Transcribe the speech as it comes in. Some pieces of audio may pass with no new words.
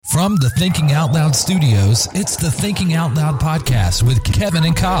From the Thinking Out Loud studios, it's the Thinking Out Loud podcast with Kevin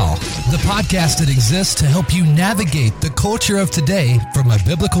and Kyle. The podcast that exists to help you navigate the culture of today from a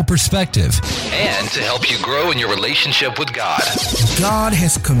biblical perspective. And to help you grow in your relationship with God. God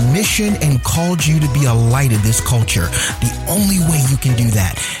has commissioned and called you to be a light in this culture. The only way you can do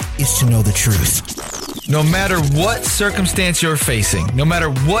that is to know the truth. No matter what circumstance you're facing, no matter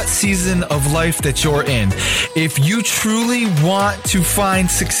what season of life that you're in, if you truly want to find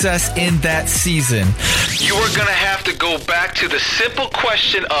success in that season, you are going to have to go back to the simple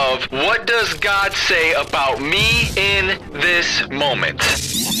question of, what does God say about me in this moment?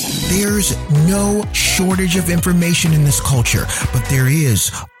 There's no shortage of information in this culture, but there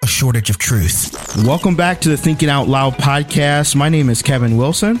is a shortage of truth. Welcome back to the Thinking Out Loud podcast. My name is Kevin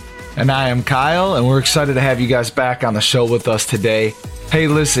Wilson. And I am Kyle, and we're excited to have you guys back on the show with us today. Hey,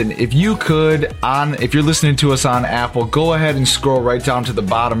 listen, if you're listening to us on Apple, go ahead and scroll right down to the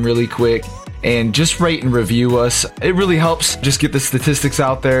bottom really quick and just rate and review us. It really helps just get the statistics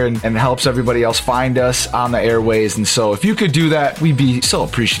out there and helps everybody else find us on the airways. And so if you could do that, we'd be so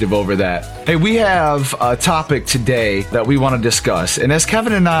appreciative over that. Hey, we have a topic today that we want to discuss. And as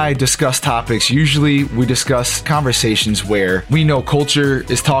Kevin and I discuss topics, usually we discuss conversations where we know culture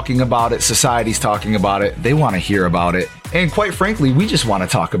is talking about it, society's talking about it, they want to hear about it. And quite frankly, we just want to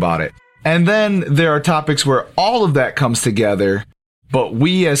talk about it. And then there are topics where all of that comes together. But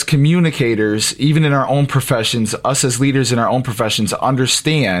we as communicators, even in our own professions, us as leaders in our own professions,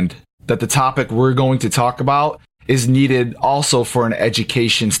 understand that the topic we're going to talk about is needed also for an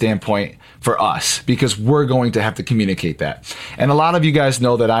education standpoint for us, because we're going to have to communicate that. And a lot of you guys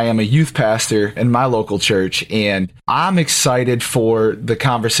know that I am a youth pastor in my local church, and I'm excited for the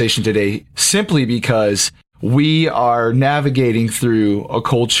conversation today simply because we are navigating through a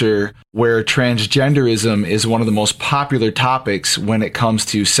culture where transgenderism is one of the most popular topics when it comes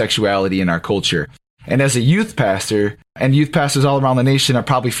to sexuality in our culture. And as a youth pastor, and youth pastors all around the nation are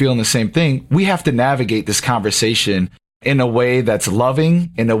probably feeling the same thing, we have to navigate this conversation in a way that's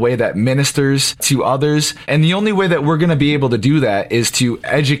loving, in a way that ministers to others. And the only way that we're going to be able to do that is to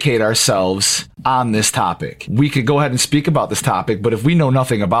educate ourselves on this topic. We could go ahead and speak about this topic, but if we know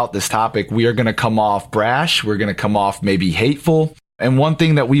nothing about this topic, we are going to come off brash. We're going to come off maybe hateful. And one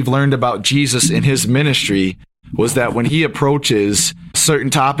thing that we've learned about Jesus in his ministry was that when he approaches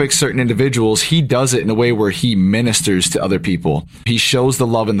certain topics, certain individuals, he does it in a way where he ministers to other people. He shows the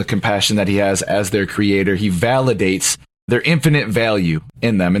love and the compassion that he has as their creator. He validates their infinite value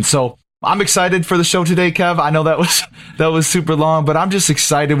in them. And so I'm excited for the show today, Kev. I know that was super long, but I'm just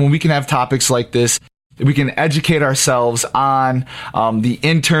excited when we can have topics like this. We can educate ourselves on the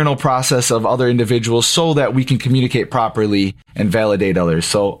internal process of other individuals so that we can communicate properly and validate others.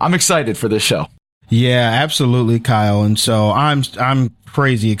 So I'm excited for this show. Yeah, absolutely, Kyle. And so I'm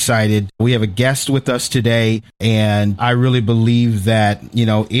crazy excited. We have a guest with us today, and I really believe that,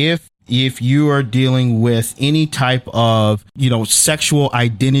 if you are dealing with any type of, sexual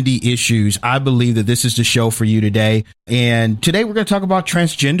identity issues, I believe that this is the show for you today. And today we're going to talk about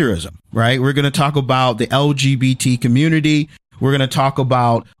transgenderism, right? We're going to talk about the LGBT community. We're going to talk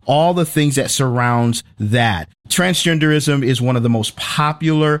about all the things that surrounds that. Transgenderism is one of the most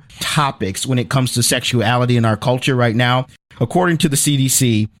popular topics when it comes to sexuality in our culture right now. According to the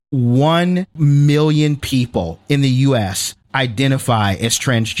CDC, 1 million people in the U.S. identify as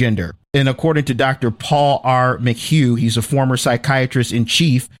transgender. And according to Dr. Paul R. McHugh, he's a former psychiatrist in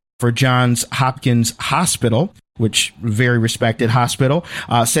chief for Johns Hopkins Hospital, which very respected hospital,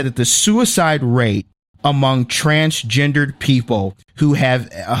 said that the suicide rate among transgendered people who have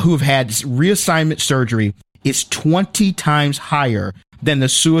had reassignment surgery is 20 times higher than the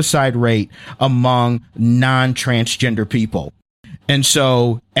suicide rate among non-transgender people. And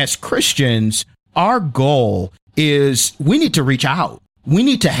so as Christians, our goal is we need to reach out. We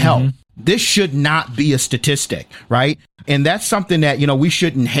need to help. Mm-hmm. This should not be a statistic, right? And that's something that, we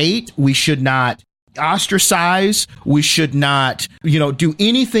shouldn't hate. We should not ostracize. We should not, do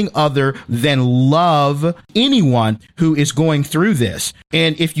anything other than love anyone who is going through this.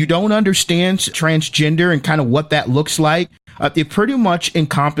 And if you don't understand transgender and kind of what that looks like, it pretty much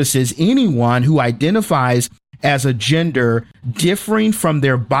encompasses anyone who identifies as a gender differing from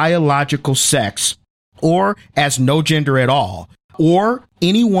their biological sex or as no gender at all, or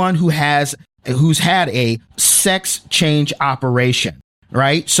anyone who's had a sex change operation.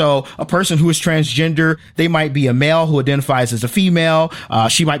 Right. So a person who is transgender, they might be a male who identifies as a female.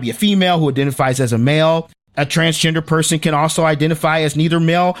 She might be a female who identifies as a male. A transgender person can also identify as neither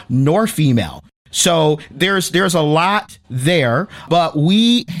male nor female. So there's a lot there, but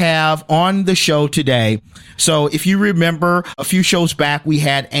we have on the show today. So if you remember a few shows back, we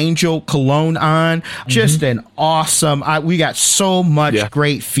had Angel Cologne on, just an awesome, we got so much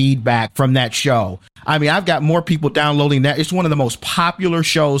great feedback from that show. I mean, I've got more people downloading that. It's one of the most popular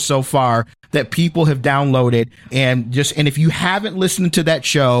shows so far that people have downloaded. And if you haven't listened to that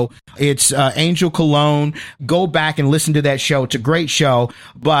show, it's Angel Cologne. Go back and listen to that show. It's a great show.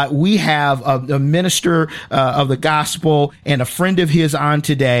 But we have a minister of the gospel and a friend of his on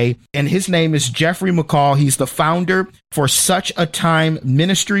today. And his name is Jeffrey Mccall. He's the founder for Such a Time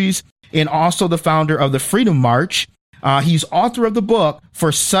Ministries and also the founder of the Freedom March. He's author of the book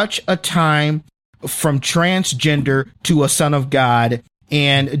For Such a Time, From Transgender to a Son of God.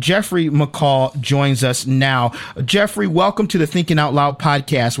 And Jeffrey Mccall joins us now. Jeffrey, welcome to the Thinking Out Loud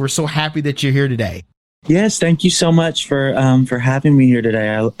podcast. We're so happy that you're here today. Yes, thank you so much for having me here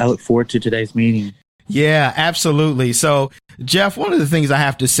today. I look forward to today's meeting. Yeah, absolutely. So, Jeff, one of the things I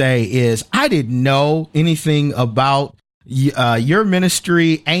have to say is I didn't know anything about your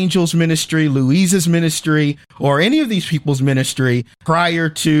ministry, Angel's ministry, Louise's ministry, or any of these people's ministry prior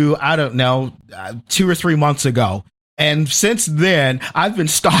to, 2 or 3 months ago. And since then, I've been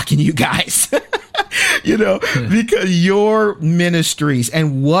stalking you guys, because your ministries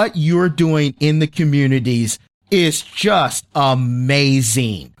and what you're doing in the communities is just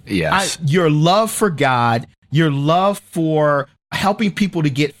amazing. Yes. Your love for God, your love for helping people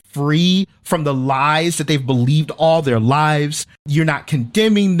to get free from the lies that they've believed all their lives. You're not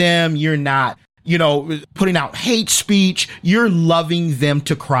condemning them. You're not, putting out hate speech. You're loving them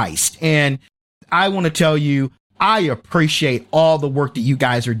to Christ. And I want to tell you, I appreciate all the work that you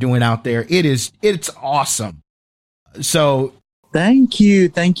guys are doing out there. It's awesome. So thank you.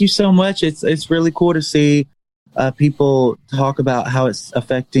 Thank you so much. It's really cool to see people talk about how it's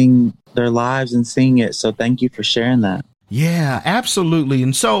affecting their lives and seeing it. So thank you for sharing that. Yeah, absolutely.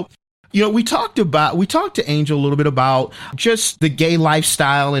 And so, we talked to Angel a little bit about just the gay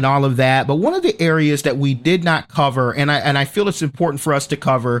lifestyle and all of that. But one of the areas that we did not cover, and I feel it's important for us to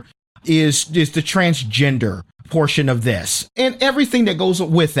cover, is the transgender portion of this and everything that goes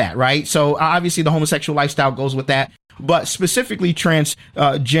with that, right? So obviously the homosexual lifestyle goes with that, but specifically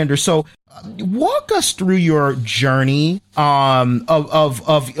transgender. So walk us through your journey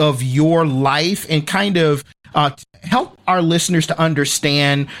of your life and kind of help our listeners to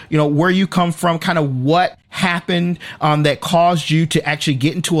understand, where you come from, kind of what happened that caused you to actually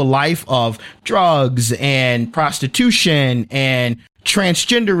get into a life of drugs and prostitution and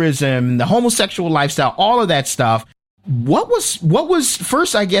transgenderism, the homosexual lifestyle, all of that stuff. What was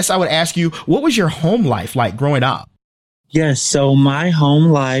first, I guess I would ask you, what was your home life like growing up? Yes. So my home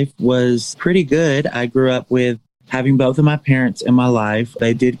life was pretty good. I grew up with having both of my parents in my life.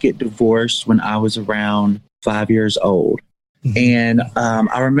 They did get divorced when I was around 5 years old. And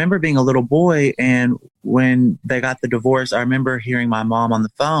I remember being a little boy, and when they got the divorce, I remember hearing my mom on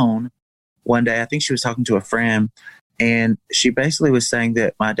the phone one day. I think she was talking to a friend, and she basically was saying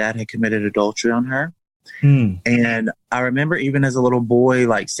that my dad had committed adultery on her. And I remember even as a little boy,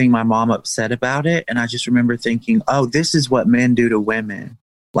 like seeing my mom upset about it. And I just remember thinking, oh, this is what men do to women.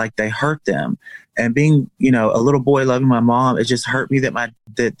 Like they hurt them. And being, a little boy loving my mom, it just hurt me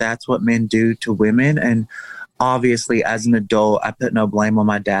that that's what men do to women. And obviously as an adult, I put no blame on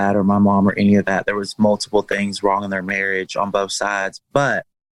my dad or my mom or any of that. There was multiple things wrong in their marriage on both sides. But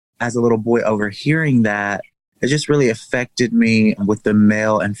as a little boy overhearing that, it just really affected me with the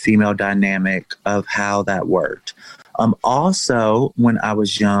male and female dynamic of how that worked. Also, when I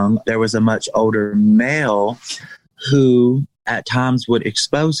was young, there was a much older male who at times would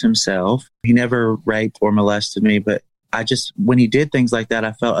expose himself. He never raped or molested me, but when he did things like that,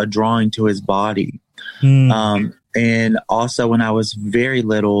 I felt a drawing to his body. And also when I was very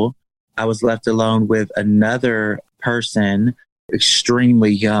little, I was left alone with another person,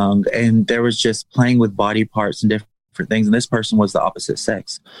 extremely young, and there was just playing with body parts and different things. And this person was the opposite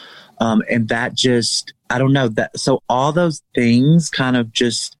sex. And that just, I don't know that. So all those things kind of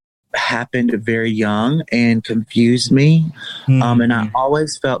just happened very young and confused me. And I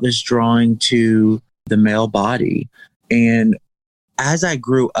always felt this drawing to the male body. And as I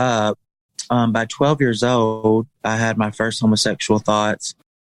grew up, by 12 years old, I had my first homosexual thoughts.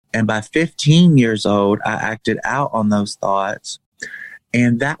 And by 15 years old, I acted out on those thoughts.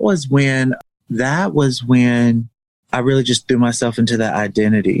 And that was when I really just threw myself into that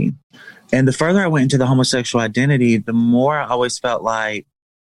identity. And the further I went into the homosexual identity, the more I always felt like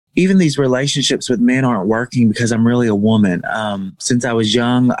even these relationships with men aren't working because I'm really a woman. Since I was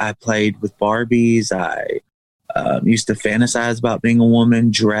young, I played with Barbies. I used to fantasize about being a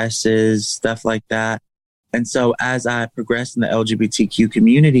woman, dresses, stuff like that. And so as I progressed in the LGBTQ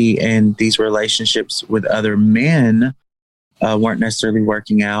community and these relationships with other men weren't necessarily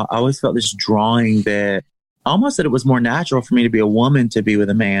working out, I always felt this drawing that almost that it was more natural for me to be a woman to be with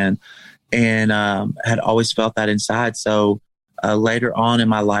a man, and had always felt that inside. So later on in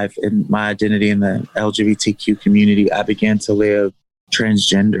my life, in my identity in the LGBTQ community, I began to live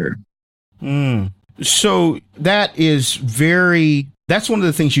transgender. So that's one of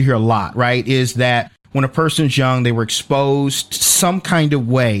the things you hear a lot, right? Is that when a person's young, they were exposed some kind of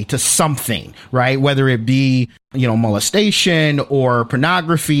way to something, right? Whether it be, molestation or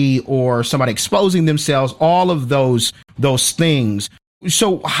pornography or somebody exposing themselves, all of those things.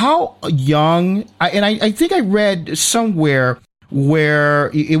 So how young, I think I read somewhere where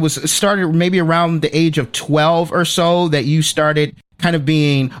it was started maybe around the age of 12 or so that you started kind of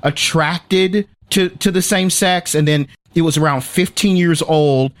being attracted to the same sex. And then it was around 15 years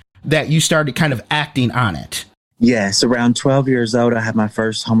old that you started kind of acting on it. Yes, around 12 years old, I had my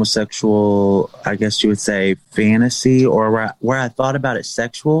first homosexual, I guess you would say, fantasy, or where I thought about it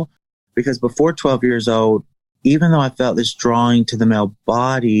sexual. Because before 12 years old, even though I felt this drawing to the male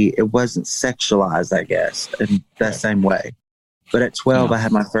body, it wasn't sexualized, I guess, in that same way. But at 12, I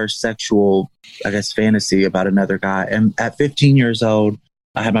had my first sexual, I guess, fantasy about another guy. And at 15 years old,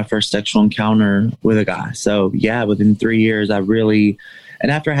 I had my first sexual encounter with a guy. So yeah, within 3 years, and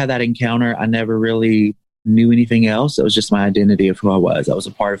after I had that encounter, I never really knew anything else. It was just my identity of who I was. That was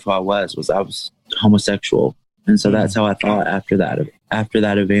a part of who I was I was homosexual. And so that's how I thought after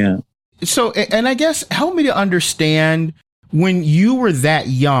that event. So, and I guess help me to understand, when you were that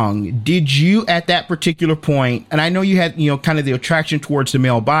young, did you at that particular point, and I know you had, kind of the attraction towards the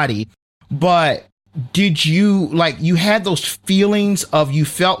male body, but did you you had those feelings of did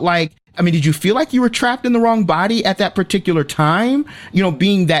you feel like you were trapped in the wrong body at that particular time,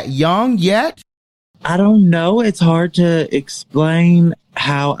 being that young yet? I don't know. It's hard to explain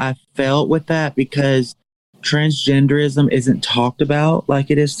how I felt with that because transgenderism isn't talked about like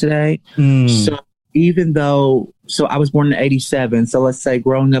it is today. So so I was born in 1987. So let's say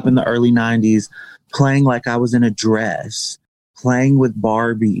growing up in the early 90s, playing like I was in a dress, playing with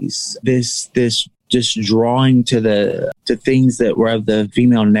Barbies, this just drawing to things that were of the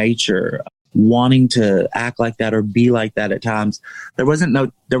female nature, wanting to act like that or be like that at times. There wasn't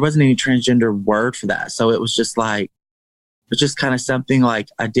any transgender word for that. So it was just kind of something like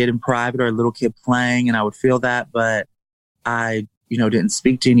I did in private or a little kid playing, and I would feel that, but I, didn't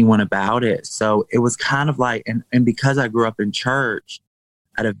speak to anyone about it. So it was kind of like, and because I grew up in church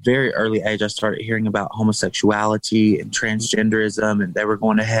at a very early age, I started hearing about homosexuality and transgenderism, and they were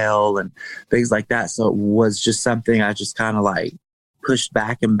going to hell and things like that. So it was just something I just kind of pushed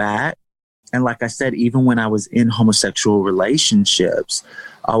back and back. And like I said, even when I was in homosexual relationships,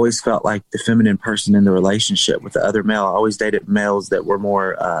 I always felt like the feminine person in the relationship with the other male. I always dated males that were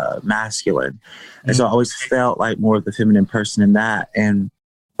more masculine. And so I always felt like more of the feminine person in that. And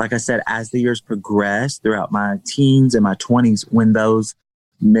like I said, as the years progressed throughout my teens and my 20s, when those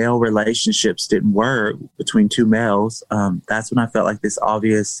male relationships didn't work between two males, that's when I felt like I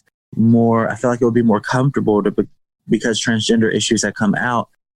felt like it would be more comfortable because transgender issues had come out,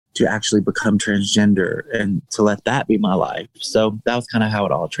 to actually become transgender and to let that be my life. So that was kind of how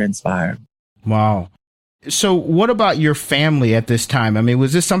it all transpired. Wow. So what about your family at this time? I mean,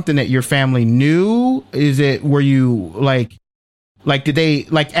 was this something that your family knew? Were you did they,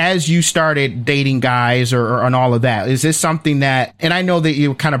 as you started dating guys or on all of that, is this something that, and I know that you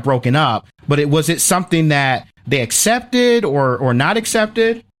were kind of broken up, but was it something that they accepted or not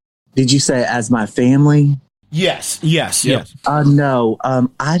accepted? Did you say as my family? Yes. No.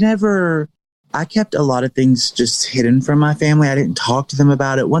 I kept a lot of things just hidden from my family. I didn't talk to them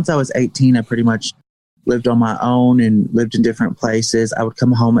about it. Once I was 18, I pretty much lived on my own and lived in different places. I would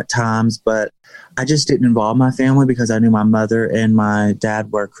come home at times, but I just didn't involve my family because I knew my mother and my dad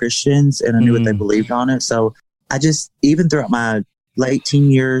were Christians and I knew what they believed on it. So I just, even throughout my late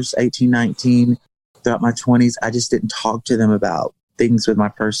teen years, 18, 19, throughout my 20s, I just didn't talk to them about things with my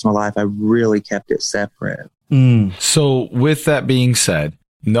personal life. I really kept it separate. So with that being said,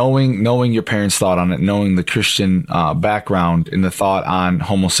 knowing your parents' thought on it, knowing the Christian background and the thought on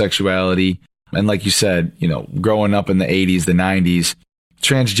homosexuality, and like you said, growing up in the 80s, the 90s,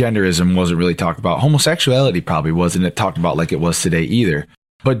 transgenderism wasn't really talked about. Homosexuality probably wasn't talked about like it was today either.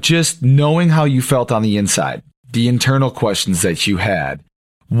 But just knowing how you felt on the inside, the internal questions that you had,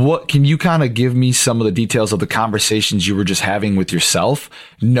 what can you kind of give me some of the details of the conversations you were just having with yourself,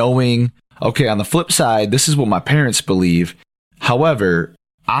 knowing, okay, on the flip side, this is what my parents believe. However,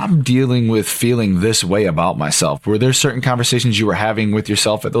 I'm dealing with feeling this way about myself. Were there certain conversations you were having with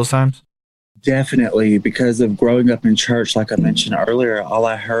yourself at those times? Definitely, because of growing up in church, like I mentioned earlier, all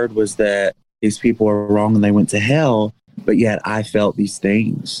I heard was that these people were wrong and they went to hell, but yet I felt these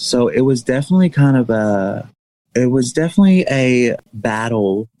things. So it was definitely a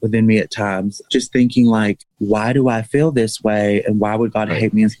battle within me at times, just thinking like, why do I feel this way? And why would God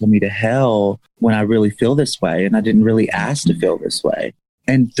hate me and send me to hell when I really feel this way? And I didn't really ask to feel this way.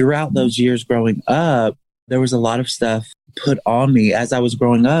 And throughout those years growing up, there was a lot of stuff put on me. As I was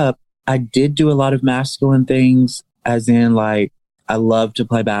growing up, I did do a lot of masculine things, as in like, I loved to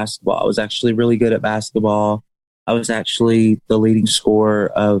play basketball. I was actually really good at basketball. I was actually the leading scorer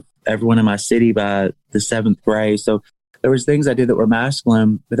of everyone in my city by the 7th grade. So there was things I did that were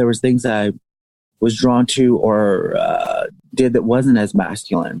masculine, but there was things I was drawn to or did that wasn't as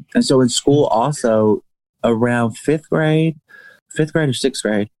masculine. And so in school also, around 5th grade or 6th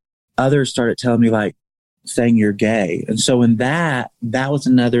grade, others started telling me like, saying you're gay. And so in that was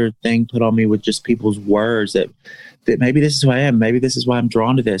another thing put on me with just people's words that maybe this is who I am. Maybe this is why I'm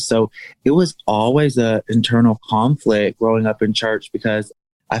drawn to this. So it was always an internal conflict growing up in church, because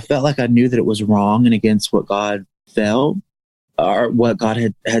I felt like I knew that it was wrong and against what God felt or what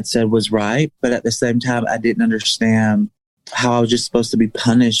God had said was right. But at the same time, I didn't understand how I was just supposed to be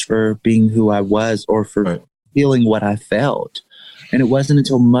punished for being who I was or for feeling what I felt. And it wasn't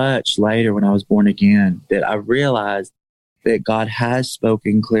until much later when I was born again that I realized that God has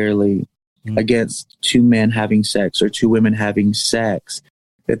spoken clearly against 2 men having sex or 2 women having sex,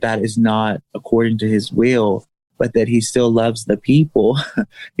 that is not according to his will, but that he still loves the people.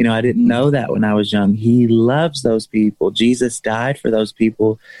 I didn't know that when I was young. He loves those people. Jesus died for those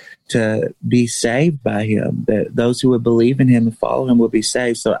people to be saved by him, that those who would believe in him and follow him would be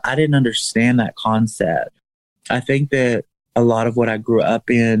saved. So I didn't understand that concept. I think that a lot of what I grew up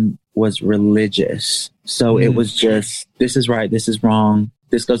in was religious. So it was just, this is right, this is wrong,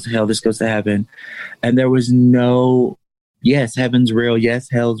 this goes to hell, this goes to heaven. And there was no, yes, heaven's real, yes,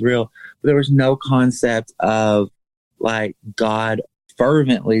 hell's real, but there was no concept of like God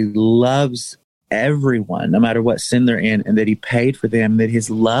fervently loves everyone, no matter what sin they're in, and that he paid for them, that his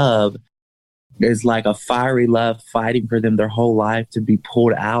love is like a fiery love fighting for them their whole life to be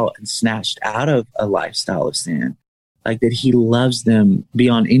pulled out and snatched out of a lifestyle of sin. Like that he loves them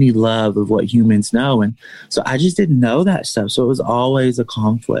beyond any love of what humans know. And so I just didn't know that stuff. So it was always a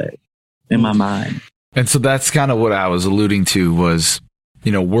conflict in my mind. And so that's kind of what I was alluding to was,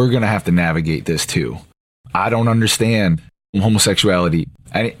 we're going to have to navigate this too. I don't understand homosexuality.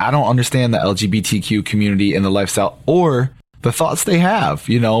 I don't understand the LGBTQ community and the lifestyle or the thoughts they have,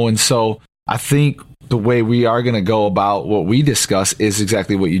 and so I think the way we are going to go about what we discuss is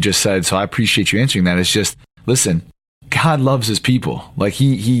exactly what you just said. So I appreciate you answering that. It's just, listen, God loves his people. Like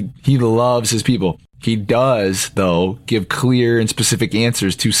he loves his people. He does, though, give clear and specific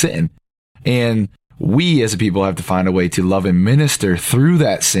answers to sin. And we as a people have to find a way to love and minister through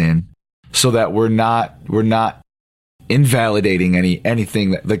that sin so that we're not invalidating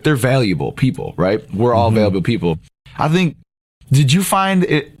anything that, like, they're valuable people, right? We're all valuable people. I think, did you find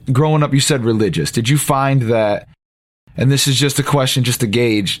it growing up, you said religious, did you find that, and this is just a question just to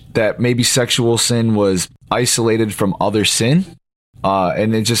gauge, that maybe sexual sin was isolated from other sin?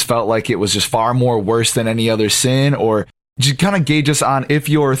 And it just felt like it was just far more worse than any other sin? Or just kind of gauge us on, if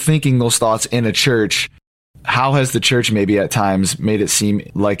you're thinking those thoughts in a church, how has the church maybe at times made it seem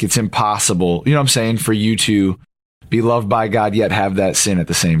like it's impossible, you know what I'm saying, for you to be loved by God yet have that sin at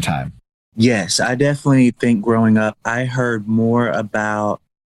the same time? Yes, I definitely think growing up, I heard more about,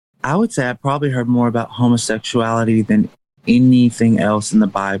 I would say I probably heard more about homosexuality than anything else in the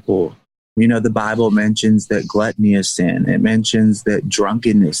Bible. The Bible mentions that gluttony is sin. It mentions that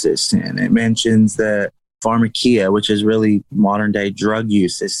drunkenness is sin. It mentions that pharmakia, which is really modern day drug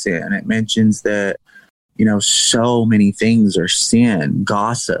use, is sin. It mentions that, so many things are sin,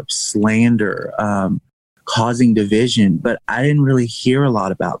 gossip, slander, causing division. But I didn't really hear a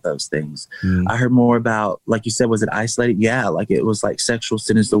lot about those things. I heard more about, like you said, was it isolated? Yeah, like it was like sexual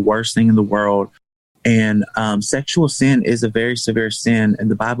sin is the worst thing in the world. And sexual sin is a very severe sin. And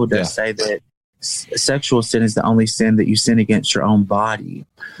the Bible does say that sexual sin is the only sin that you sin against your own body.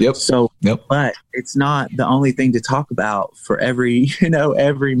 But it's not the only thing to talk about for every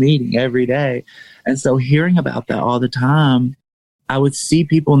meeting, every day. And so hearing about that all the time, I would see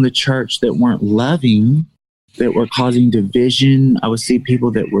people in the church that weren't loving that were causing division. I would see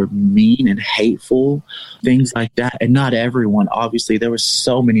people that were mean and hateful, things like that. And not everyone, obviously. There were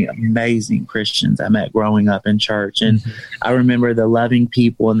so many amazing Christians I met growing up in church. And I remember the loving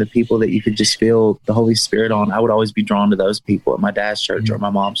people and the people that you could just feel the Holy Spirit on. I would always be drawn to those people at my dad's church or my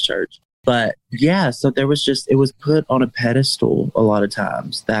mom's church. But yeah, so there was it was put on a pedestal a lot of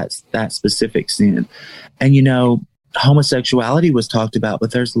times, that specific sin. And, you know, homosexuality was talked about,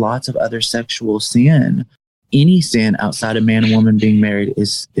 but there's lots of other sexual sin. Any sin outside of man and woman being married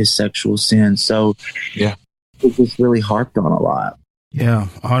is sexual sin. So yeah, it was really harped on a lot. Yeah,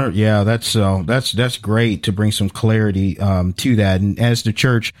 that's great to bring some clarity to that. And as the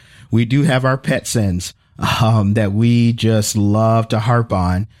church, we do have our pet sins that we just love to harp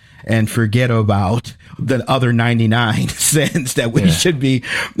on and forget about the other 99 sins that we should be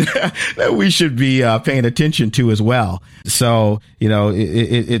paying attention to as well. So, you know,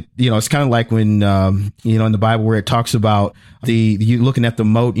 it's kind of like when, in the Bible where it talks about you looking at the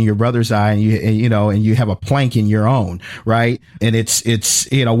mote in your brother's eye and you have a plank in your own, right? And it's,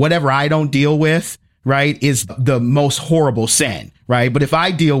 whatever I don't deal with, right, is the most horrible sin, right? But if I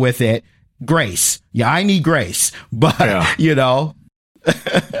deal with it, grace. Yeah, I need grace, but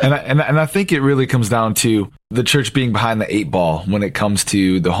and I think it really comes down to the church being behind the 8 ball when it comes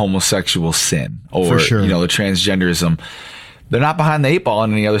to the homosexual sin or the transgenderism. They're not behind the 8 ball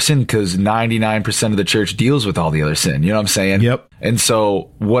on any other sin because 99% of the church deals with all the other sin. You know what I'm saying? Yep. And so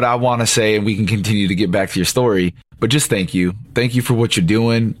what I want to say, and we can continue to get back to your story, but just thank you. Thank you for what you're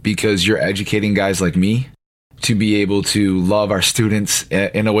doing, because you're educating guys like me to be able to love our students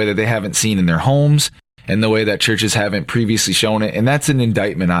in a way that they haven't seen in their homes, and the way that churches haven't previously shown it. And that's an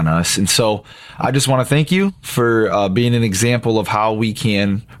indictment on us. And so I just want to thank you for being an example of how we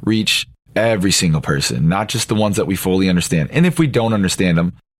can reach every single person, not just the ones that we fully understand. And if we don't understand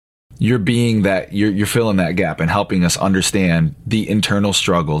them, you're filling that gap and helping us understand the internal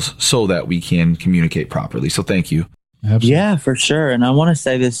struggles so that we can communicate properly. So thank you. Absolutely. Yeah, for sure. And I want to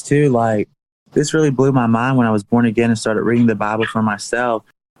say this too, like, this really blew my mind when I was born again and started reading the Bible for myself.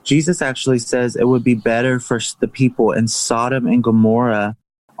 Jesus actually says it would be better for the people in Sodom and Gomorrah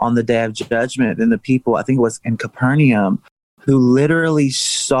on the day of judgment than the people, I think it was in Capernaum, who literally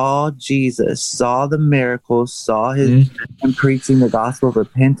saw Jesus, saw the miracles, saw him preaching the gospel of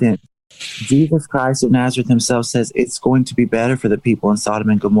repentance. Jesus Christ of Nazareth himself says it's going to be better for the people in Sodom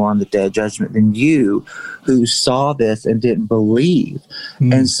and Gomorrah on the day of judgment than you who saw this and didn't believe.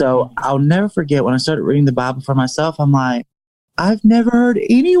 And so I'll never forget when I started reading the Bible for myself, I'm like, I've never heard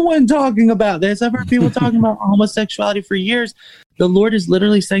anyone talking about this. I've heard people talking about homosexuality for years. The Lord is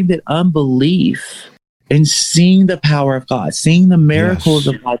literally saying that unbelief and seeing the power of God, seeing the miracles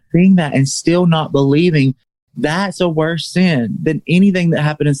of God, seeing that and still not believing, that's a worse sin than anything that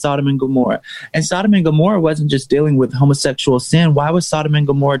happened in Sodom and Gomorrah. And Sodom and Gomorrah wasn't just dealing with homosexual sin. Why was Sodom and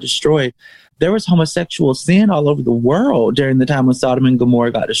Gomorrah destroyed? There was homosexual sin all over the world during the time when Sodom and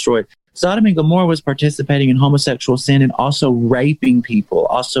Gomorrah got destroyed. Sodom and Gomorrah was participating in homosexual sin and also raping people,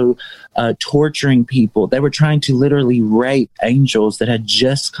 also torturing people. They were trying to literally rape angels that had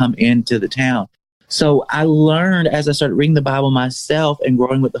just come into the town. So I learned, as I started reading the Bible myself and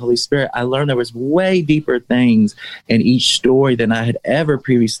growing with the Holy Spirit, I learned there was way deeper things in each story than I had ever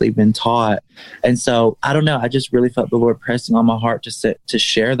previously been taught. And so, I don't know, I just really felt the Lord pressing on my heart to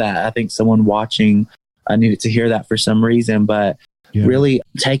share that. I think someone watching needed to hear that for some reason, but really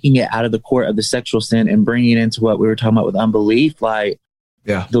taking it out of the court of the sexual sin and bringing it into what we were talking about with unbelief, like,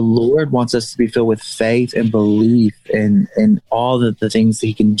 the Lord wants us to be filled with faith and belief and all of the things that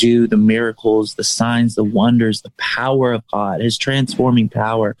he can do, the miracles, the signs, the wonders, the power of God, his transforming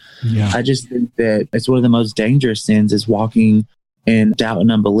power. I just think that it's one of the most dangerous sins is walking in doubt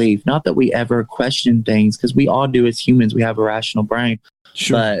and unbelief. Not that we ever question things, because we all do as humans. We have a rational brain,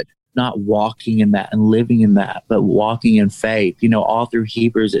 but not walking in that and living in that, but walking in faith. You know, all through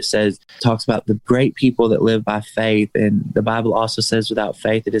Hebrews, talks about the great people that live by faith. And the Bible also says without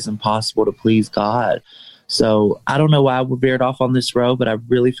faith, it is impossible to please God. So I don't know why we veered off on this road, but I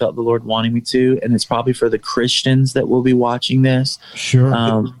really felt the Lord wanting me to. And it's probably for the Christians that will be watching this.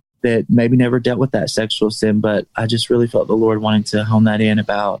 That maybe never dealt with that sexual sin, but I just really felt the Lord wanting to hone that in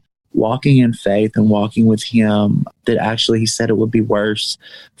about walking in faith and walking with him, that actually he said it would be worse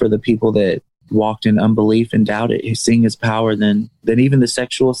for the people that walked in unbelief and doubted seeing his power than even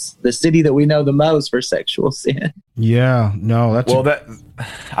the city that we know the most for sexual sin. I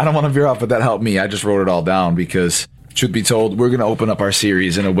don't want to veer off, but that helped me. I just wrote it all down because, truth be told, we're going to open up our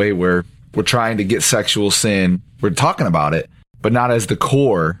series in a way where we're trying to get sexual sin. We're talking about it, but not as the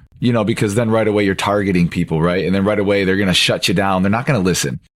core, because then right away you're targeting people, right? And then right away they're going to shut you down. They're not going to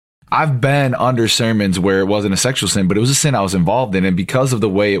listen. I've been under sermons where it wasn't a sexual sin, but it was a sin I was involved in. And because of the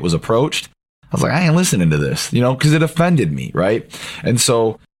way it was approached, I was like, I ain't listening to this, you know, because it offended me. Right. And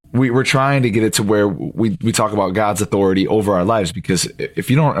so we were trying to get it to where we talk about God's authority over our lives, because if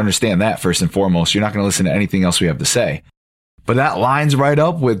you don't understand that, first and foremost, you're not going to listen to anything else we have to say. But that lines right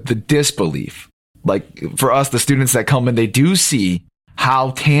up with the disbelief. Like for us, the students that come in, they do see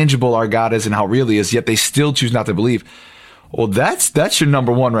how tangible our God is and how real he is, yet they still choose not to believe. Well, that's your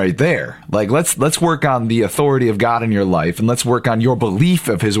number one right there. Like, let's work on the authority of God in your life, and let's work on your belief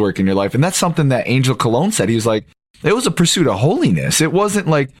of his work in your life. And that's something that Angel Cologne said. He was like, it was a pursuit of holiness. It wasn't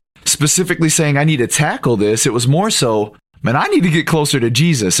like specifically saying I need to tackle this. It was more so, man, I need to get closer to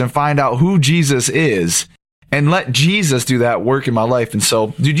Jesus and find out who Jesus is and let Jesus do that work in my life. And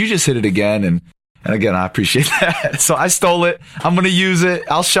so, dude, you just hit it again. And again, I appreciate that. So I stole it. I'm going to use it.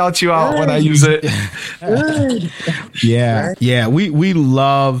 I'll shout you out when I use it. Yeah. Yeah. We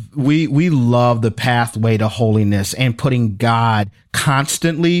love the pathway to holiness and putting God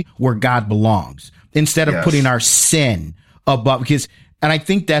constantly where God belongs instead of putting our sin above, and I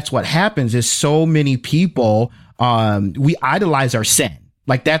think that's what happens is so many people, we idolize our sin.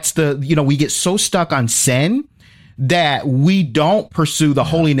 Like that's we get so stuck on sin that we don't pursue the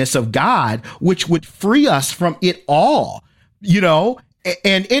holiness of God, which would free us from it all,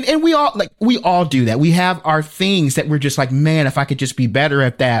 and we all do that. We have our things that we're just like, man, if I could just be better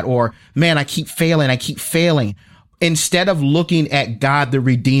at that, or man, I keep failing. Instead of looking at God, the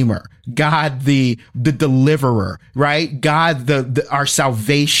Redeemer, God, the deliverer, right? God, our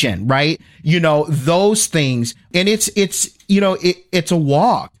salvation, right? Those things. And it's a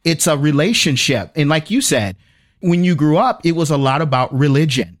walk. It's a relationship. And like you said, when you grew up, it was a lot about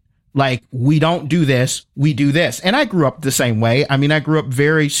religion. Like, we don't do this, we do this. And I grew up the same way. I mean, I grew up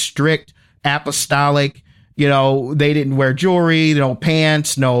very strict, apostolic, they didn't wear jewelry, no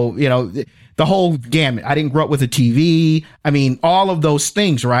pants, no, the whole gamut. I didn't grow up with a TV. I mean, all of those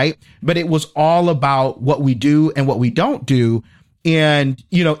things, right? But it was all about what we do and what we don't do. And,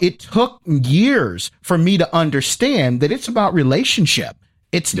 it took years for me to understand that it's about relationship.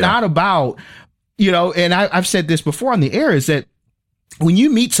 It's not about, and I've said this before on the air, is that when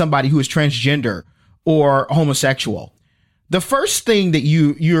you meet somebody who is transgender or homosexual, the first thing that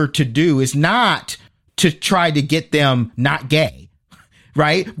you're to do is not to try to get them not gay,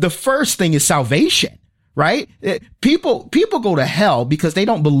 right? The first thing is salvation, right? People go to hell because they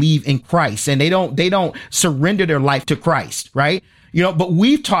don't believe in Christ and they don't surrender their life to Christ, right? But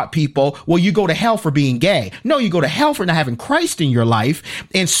we've taught people, well, you go to hell for being gay. No, you go to hell for not having Christ in your life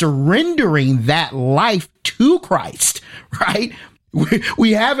and surrendering that life to Christ, right?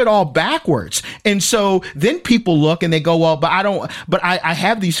 We have it all backwards. And so then people look and they go, well, but I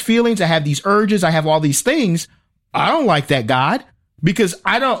have these feelings. I have these urges. I have all these things. I don't like that God because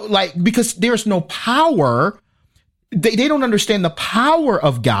because there's no power. They don't understand the power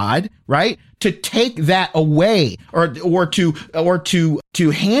of God, right? To take that away or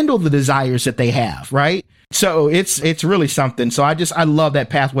to handle the desires that they have, right? So it's really something. So I love that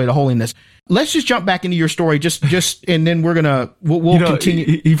pathway to holiness. Let's just jump back into your story, just, and then we'll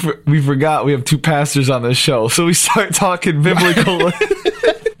continue. We forgot we have two pastors on this show, so we start talking biblical.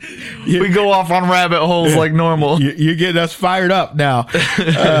 We go off on rabbit holes like normal. You're getting us fired up now.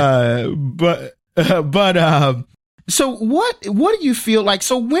 So what do you feel like?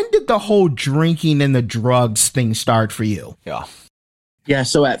 So when did the whole drinking and the drugs thing start for you? Yeah.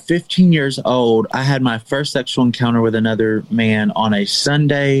 So at 15 years old, I had my first sexual encounter with another man on a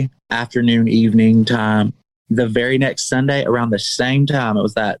Sunday afternoon, evening time. The very next Sunday around the same time, it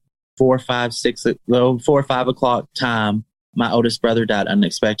was that 4 or 5 o'clock time, my oldest brother died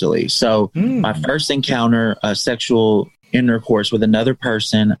unexpectedly. So my first encounter, sexual intercourse with another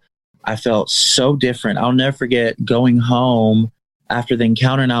person, I felt so different. I'll never forget going home after the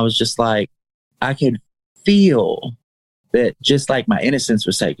encounter, and I was just like, I could feel that just like my innocence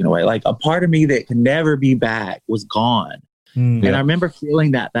was taken away. Like a part of me that could never be back was gone. And I remember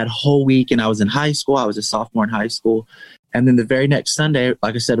feeling that whole week. And I was in high school. I was a sophomore in high school. And then the very next Sunday,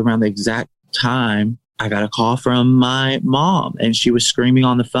 like I said, around the exact time, I got a call from my mom, and she was screaming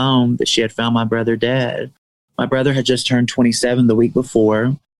on the phone that she had found my brother dead. My brother had just turned 27 the week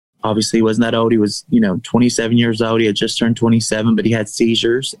before. Obviously, he wasn't that old. He was, 27 years old. He had just turned 27, but he had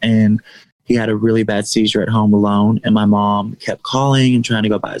seizures, and he had a really bad seizure at home alone. And my mom kept calling and trying to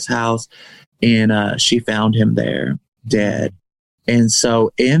go by his house, and she found him there dead. And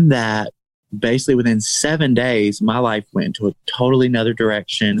so in that, basically within 7 days, my life went into a totally another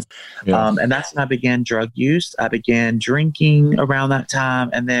direction. And that's when I began drug use. I began drinking around that time.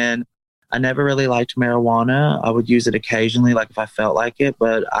 And then I never really liked marijuana. I would use it occasionally, like if I felt like it,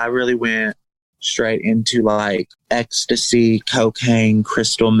 but I really went straight into like ecstasy, cocaine,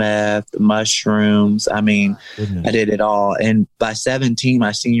 crystal meth, mushrooms. I mean, Goodness. I did it all. And by 17,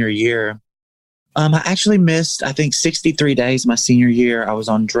 my senior year, I actually missed, I think, 63 days my senior year. I was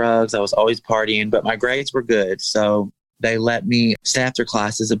on drugs. I was always partying, but my grades were good. So they let me stay after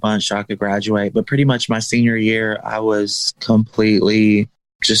classes a bunch so I could graduate. But pretty much my senior year, I was completely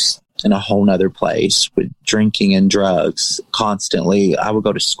just in a whole nother place with drinking and drugs constantly. I would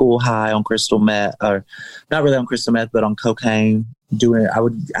go to school high on crystal meth, or not really on crystal meth, but on cocaine. I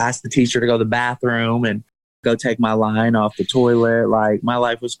would ask the teacher to go to the bathroom and go take my line off the toilet. Like, my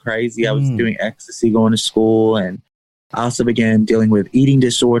life was crazy. I was doing ecstasy, going to school, and I also began dealing with eating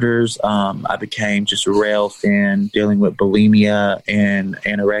disorders. I became just rail thin, dealing with bulimia and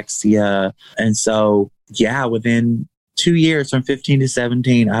anorexia. And so, yeah, within 2 years, from 15 to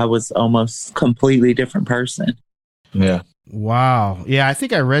 17, I was almost completely different person. Yeah. Wow. Yeah, I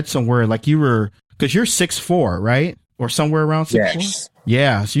think I read somewhere like you were, because you're 6'4", right? Or somewhere around 6'4"? Yes.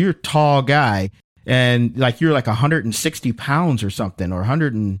 Yeah, so you're a tall guy. And like you're like 160 pounds or something, or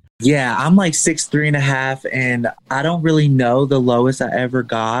 100 and... Yeah, I'm like 6'3.5", and I don't really know the lowest I ever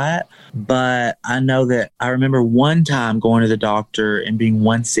got, but I know that I remember one time going to the doctor and being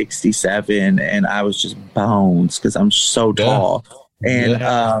 167, and I was just bones because I'm so tall. And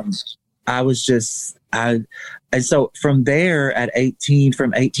I was just, and so from there at 18,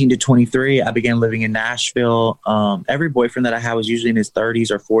 from 18 to 23, I began living in Nashville. Every boyfriend that I had was usually in his 30s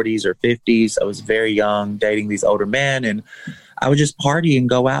or 40s or 50s. I was very young, dating these older men, and I would just party and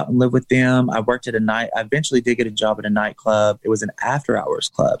go out and live with them. I worked at I eventually did get a job at a nightclub. It was an after hours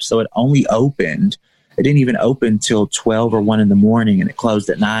club. So it didn't even open till 12 or 1 in the morning, and it closed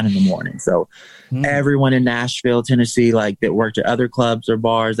at 9 in the morning. So everyone in Nashville, Tennessee, like that worked at other clubs or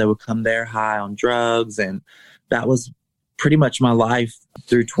bars, they would come there high on drugs. And that was pretty much my life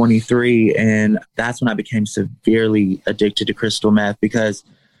through 23. And that's when I became severely addicted to crystal meth, because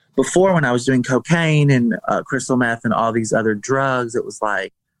before, when I was doing cocaine and crystal meth and all these other drugs, it was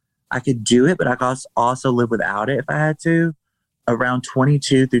like I could do it, but I could also live without it if I had to. Around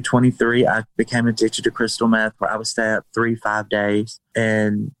 22 through 23, I became addicted to crystal meth, where I would stay up 3-5 days.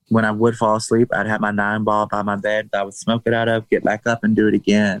 And when I would fall asleep, I'd have my 9-ball by my bed that I would smoke it out of, get back up and do it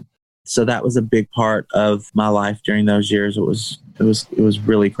again. So that was a big part of my life during those years. It was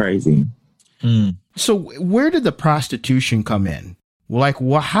really crazy. So where did the prostitution come in? Like,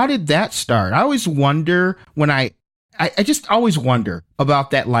 how did that start? I always wonder I just always wonder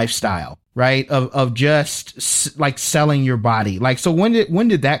about that lifestyle, right? Of just like selling your body. Like, so when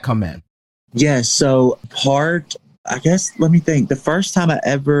did that come in? Yeah. So I guess, let me think. The first time I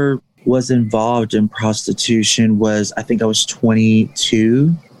ever was involved in prostitution was, I think I was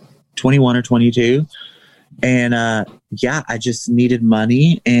 21 or 22. And, I just needed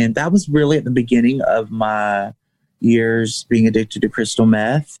money. And that was really at the beginning of my years being addicted to crystal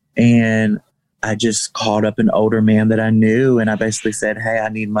meth. And I just called up an older man that I knew, and I basically said, "Hey, I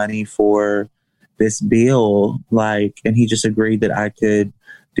need money for this bill." And he just agreed that I could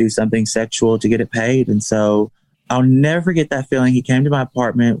do something sexual to get it paid. And so I'll never forget that feeling. He came to my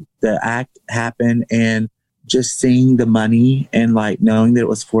apartment, the act happened, and just seeing the money and like knowing that it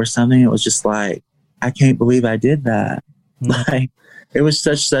was for something, it was just like, I can't believe I did that. Like, it was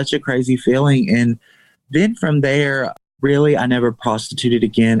such a crazy feeling. And then from there, really, I never prostituted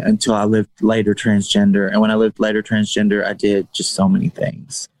again until I lived later transgender. And when I lived later transgender, I did just so many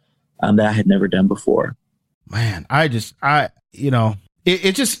things that I had never done before. Man, it just,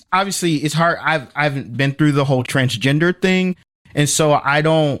 obviously it's hard. I haven't been through the whole transgender thing. And so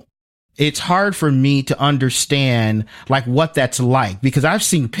it's hard for me to understand like what that's like, because I've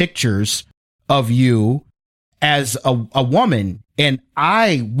seen pictures of you as a woman, and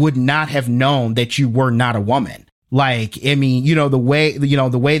I would not have known that you were not a woman. Like, I mean, the way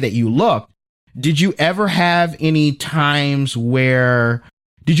that you look. Did you ever have times where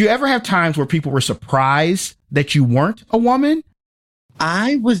people were surprised that you weren't a woman?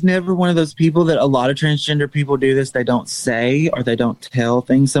 I was never one of those people that a lot of transgender people do this. They don't say or they don't tell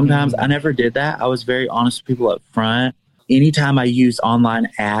things sometimes. I never did that. I was very honest with people up front. Anytime I used online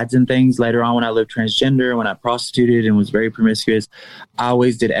ads and things later on when I lived transgender, when I prostituted and was very promiscuous, I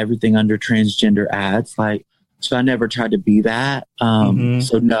always did everything under transgender ads. So I never tried to be that.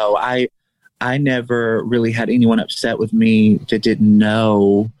 So no, I never really had anyone upset with me that didn't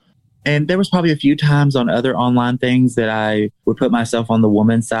know. And there was probably a few times on other online things that I would put myself on the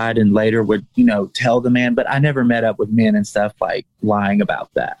woman's side and later would, tell the man, but I never met up with men and stuff like lying about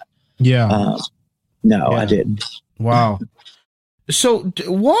that. Yeah. No, I didn't. Wow. So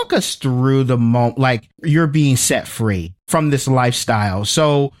walk us through the moment, like you're being set free from this lifestyle.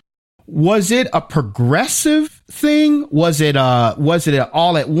 So was it a progressive thing? Was it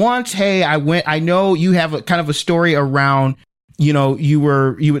all at once? Hey, I know you have a kind of a story around, you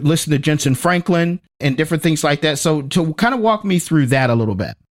would listen to Jensen Franklin and different things like that. So to kind of walk me through that a little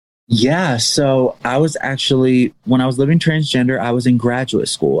bit. Yeah. So I was actually, when I was living transgender, I was in graduate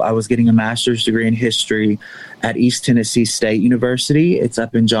school. I was getting a master's degree in history at East Tennessee State University. It's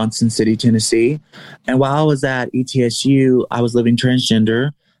up in Johnson City, Tennessee. And while I was at ETSU, I was living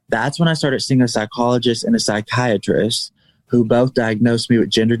transgender. That's when I started seeing a psychologist and a psychiatrist who both diagnosed me with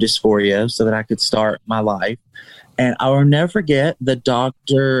gender dysphoria so that I could start my life. And I will never forget the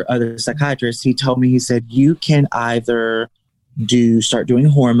psychiatrist, he told me, he said, you can either start doing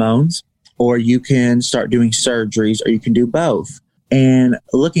hormones, or you can start doing surgeries, or you can do both. And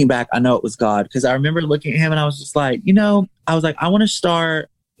looking back, I know it was God, because I remember looking at him and I was just like, I want to start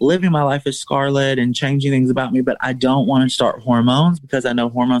living my life as Scarlett and changing things about me, but I don't want to start hormones because I know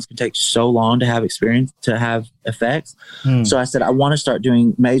hormones can take so long to have effects. So I said, I want to start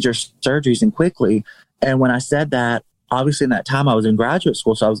doing major surgeries and quickly. And when I said that, obviously in that time I was in graduate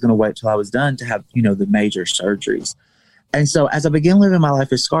school, so I was going to wait till I was done to have, the major surgeries. And so as I began living my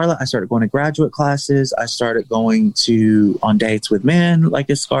life as Scarlett, I started going to graduate classes. I started going on dates with men like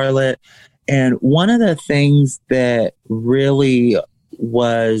as Scarlett. And one of the things that really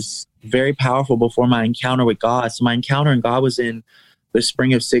was very powerful before my encounter with God. So my encounter in God was in the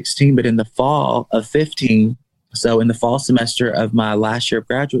spring of 16, but in the fall of 15. So in the fall semester of my last year of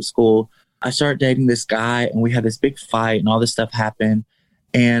graduate school, I started dating this guy and we had this big fight and all this stuff happened.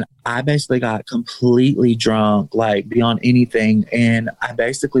 And I basically got completely drunk, like beyond anything. And I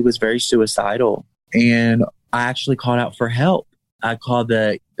basically was very suicidal. And I actually called out for help. I called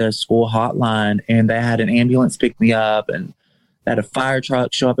the school hotline and they had an ambulance pick me up and they had a fire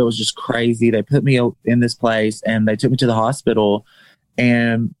truck show up. It was just crazy. They put me in this place and they took me to the hospital.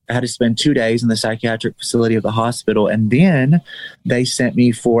 And I had to spend 2 days in the psychiatric facility of the hospital. And then they sent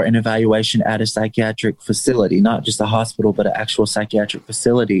me for an evaluation at a psychiatric facility, not just a hospital, but an actual psychiatric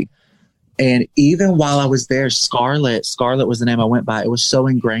facility. And even while I was there, Scarlett was the name I went by. It was so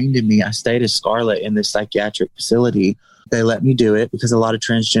ingrained in me. I stayed as Scarlett in this psychiatric facility. They let me do it because a lot of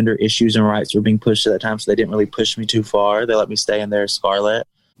transgender issues and rights were being pushed at that time. So they didn't really push me too far. They let me stay in there as Scarlett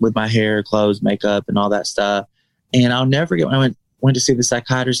with my hair, clothes, makeup, and all that stuff. And I'll never forget when I went to see the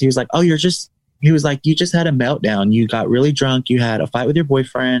psychiatrist. He was like, you just had a meltdown. You got really drunk. You had a fight with your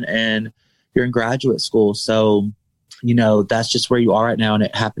boyfriend and you're in graduate school. So, that's just where you are right now. And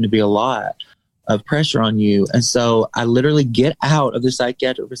it happened to be a lot of pressure on you. And so I literally get out of the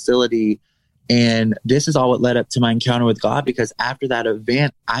psychiatric facility. And this is all what led up to my encounter with God, because after that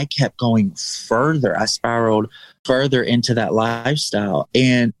event, I kept going further. I spiraled further into that lifestyle.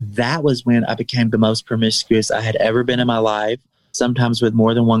 And that was when I became the most promiscuous I had ever been in my life, sometimes with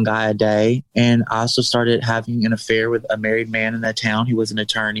more than one guy a day. And I also started having an affair with a married man in that town. He was an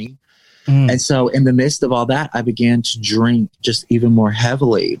attorney. And so in the midst of all that, I began to drink just even more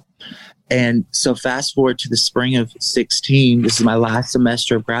heavily. And so fast forward to the spring of 16, this is my last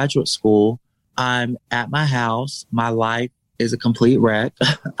semester of graduate school. I'm at my house. My life is a complete wreck.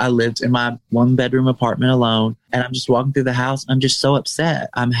 I lived in my 1-bedroom apartment alone, and I'm just walking through the house. I'm just so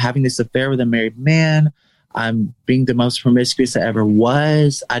upset. I'm having this affair with a married man. I'm being the most promiscuous I ever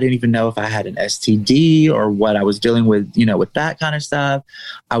was. I didn't even know if I had an STD or what I was dealing with, with that kind of stuff.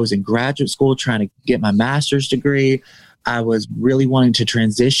 I was in graduate school trying to get my master's degree. I was really wanting to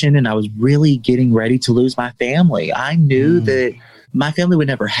transition, and I was really getting ready to lose my family. I knew that my family would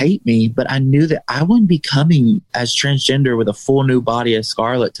never hate me, but I knew that I wouldn't be coming as transgender with a full new body as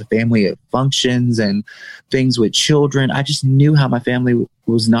Scarlett to family functions and things with children. I just knew how my family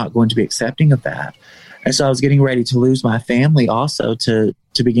was not going to be accepting of that. And so I was getting ready to lose my family also to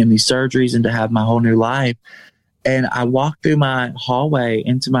begin these surgeries and to have my whole new life. And I walked through my hallway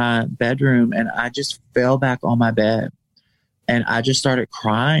into my bedroom and I just fell back on my bed and I just started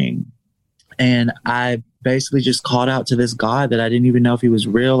crying. And I basically just called out to this God that I didn't even know if he was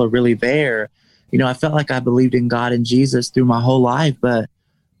real or really there. I felt like I believed in God and Jesus through my whole life, but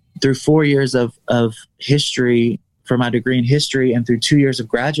through 4 years of history for my degree in history and through 2 years of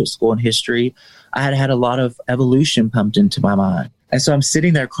graduate school in history, I had a lot of evolution pumped into my mind. And so I'm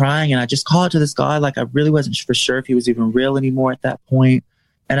sitting there crying and I just called to this God like I really wasn't for sure if he was even real anymore at that point.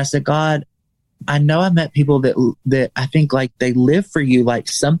 And I said, God, I know I met people that I think like they live for you, like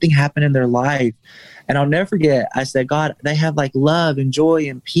something happened in their life. And I'll never forget, I said, God, they have like love and joy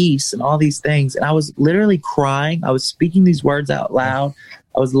and peace and all these things. And I was literally crying. I was speaking these words out loud.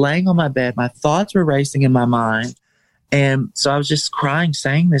 I was laying on my bed. My thoughts were racing in my mind. And so I was just crying,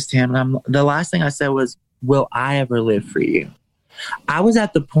 saying this to him. And the last thing I said was, will I ever live for you? I was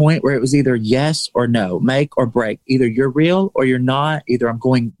at the point where it was either yes or no, make or break. Either you're real or you're not. Either I'm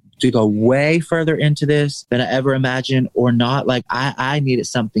going to go way further into this than I ever imagined or not. Like I needed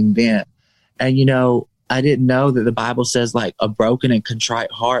something then. And, you know, I didn't know that the Bible says like a broken and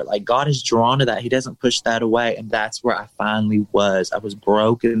contrite heart, like God is drawn to that. He doesn't push that away. And that's where I finally was. I was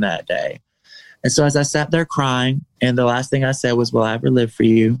broken that day. And so as I sat there crying, and the last thing I said was, will I ever live for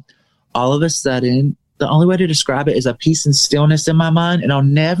you? All of a sudden, the only way to describe it is a peace and stillness in my mind. And I'll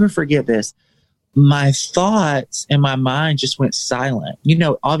never forget this. My thoughts and my mind just went silent. You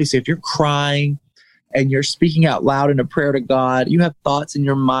know, obviously, if you're crying and you're speaking out loud in a prayer to God, you have thoughts in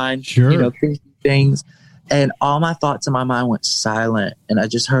your mind, Sure. you know, thinking things. And all my thoughts in my mind went silent. And I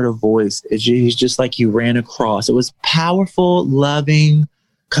just heard a voice. He's just like he ran across. It was powerful, loving,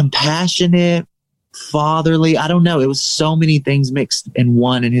 compassionate, fatherly. I don't know. It was so many things mixed in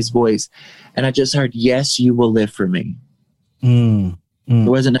one in his voice. And I just heard, yes, you will live for me. There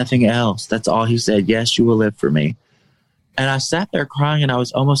wasn't nothing else. That's all he said. Yes, you will live for me. And I sat there crying and I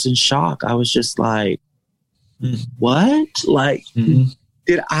was almost in shock. I was just like, what? Like,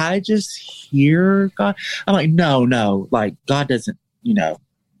 did I just hear God? I'm like, no. Like, God doesn't, you know,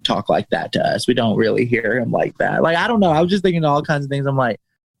 talk like that to us. We don't really hear him like that. Like, I don't know. I was just thinking all kinds of things. I'm like,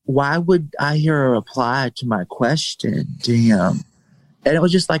 why would I hear a reply to my question to him? And it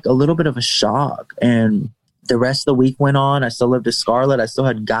was just like a little bit of a shock. And the rest of the week went on. I still lived at Scarlet. I still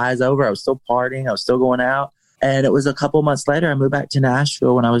had guys over. I was still partying. I was still going out. And it was a couple months later, I moved back to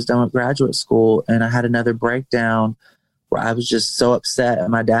Nashville when I was done with graduate school. And I had another breakdown where I was just so upset. And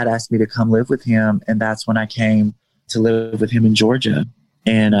my dad asked me to come live with him. And that's when I came to live with him in Georgia.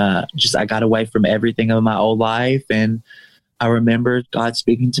 And I got away from everything of my old life. And I remember God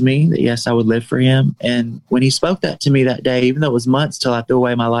speaking to me that, yes, I would live for him. And when he spoke that to me that day, even though it was months till I threw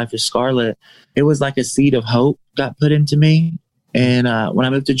away my life as Scarlet, it was like a seed of hope got put into me. And when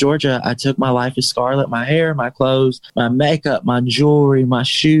I moved to Georgia, I took my life as Scarlet, my hair, my clothes, my makeup, my jewelry, my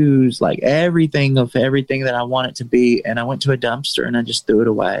shoes, like everything that I wanted to be. And I went to a dumpster and I just threw it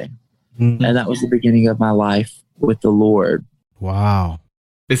away. And that was the beginning of my life with the Lord. Wow.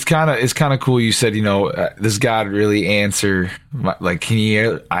 It's kind of cool. You said, you know, does God really answer? Like,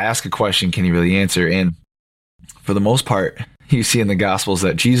 I ask a question, can he really answer? And for the most part, you see in the Gospels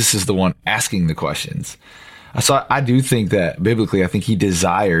that Jesus is the one asking the questions. So I do think that biblically, I think he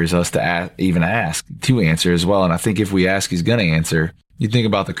desires us to ask to answer as well. And I think if we ask, he's going to answer. You think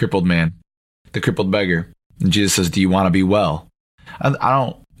about the crippled man, the crippled beggar, and Jesus says, do you want to be well?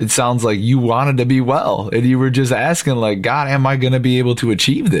 It sounds like you wanted to be well and you were just asking like, God, am I going to be able to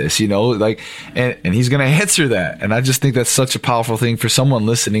achieve this? You know, like, and he's going to answer that. And I just think that's such a powerful thing for someone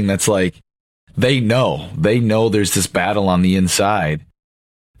listening. That's like, they know there's this battle on the inside.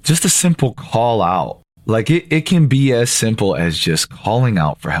 Just a simple call out. Like it can be as simple as just calling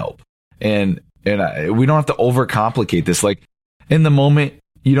out for help. And we don't have to overcomplicate this. Like in the moment,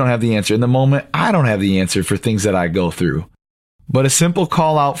 you don't have the answer. In the moment, I don't have the answer for things that I go through. But a simple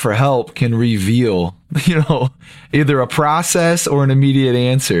call out for help can reveal, you know, either a process or an immediate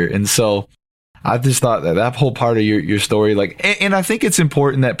answer. And so I just thought that whole part of your story, like, and I think it's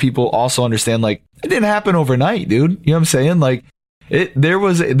important that people also understand, like, it didn't happen overnight, dude. You know what I'm saying? Like, there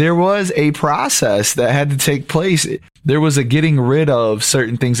was a process that had to take place. There was a getting rid of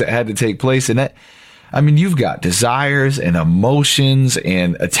certain things that had to take place. And that, I mean, you've got desires and emotions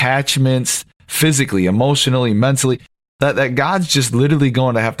and attachments, physically, emotionally, mentally, that God's just literally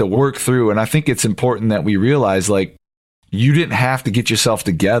going to have to work through. And I think it's important that we realize, like, you didn't have to get yourself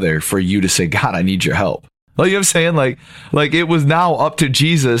together for you to say, God, I need your help. Like, you know what I'm saying? Like it was now up to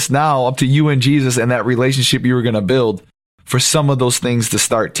Jesus, now up to you and Jesus and that relationship you were going to build for some of those things to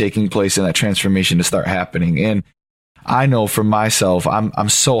start taking place and that transformation to start happening. And I know for myself, I'm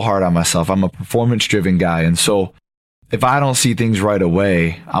so hard on myself. I'm a performance driven guy. And so if I don't see things right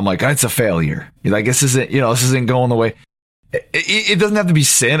away, I'm like, it's a failure. Like, this isn't going the way. It doesn't have to be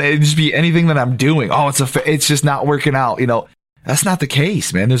sin. It just be anything that I'm doing. Oh, it's just not working out. You know, that's not the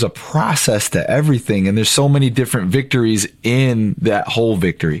case, man. There's a process to everything. And there's so many different victories in that whole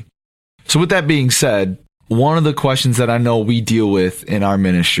victory. So with that being said, one of the questions that I know we deal with in our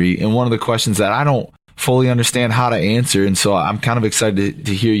ministry, and one of the questions that I don't fully understand how to answer. And so I'm kind of excited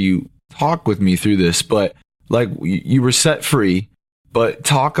to hear you talk with me through this, but like, you were set free, but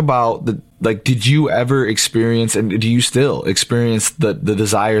talk about did you ever experience, and do you still experience the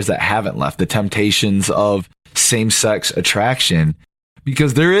desires that haven't left, the temptations of same-sex attraction?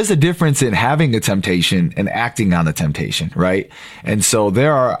 Because there is a difference in having a temptation and acting on the temptation, right? And so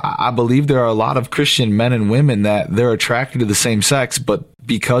I believe there are a lot of Christian men and women that they're attracted to the same sex, but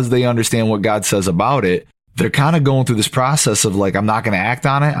because they understand what God says about it, they're kind of going through this process of like, I'm not going to act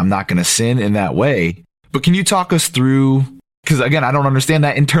on it. I'm not going to sin in that way. But can you talk us through, because again, I don't understand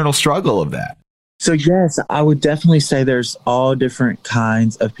that internal struggle of that. So yes, I would definitely say there's all different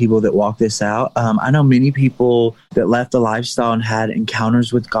kinds of people that walk this out. I know many people that left the lifestyle and had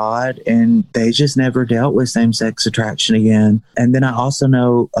encounters with God, and they just never dealt with same-sex attraction again. And then I also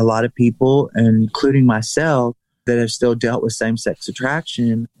know a lot of people, including myself, that have still dealt with same-sex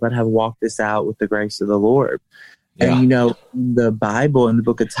attraction, but have walked this out with the grace of the Lord. Yeah. And, in the Bible, in the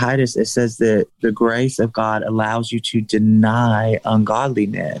book of Titus, it says that the grace of God allows you to deny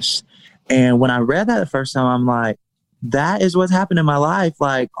ungodliness. And when I read that the first time, I'm like, that is what's happened in my life.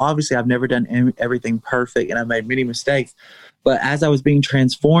 Like, obviously, I've never done everything perfect and I've made many mistakes. But as I was being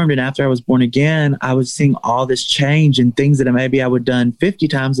transformed and after I was born again, I was seeing all this change and things that maybe I would have done 50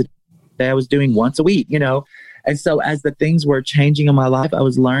 times a day, I was doing once a week, And so as the things were changing in my life, I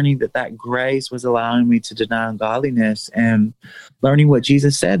was learning that grace was allowing me to deny ungodliness and learning what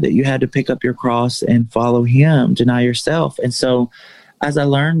Jesus said, that you had to pick up your cross and follow him, deny yourself. And so as I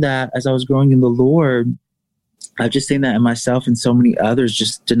learned that, as I was growing in the Lord, I've just seen that in myself and so many others,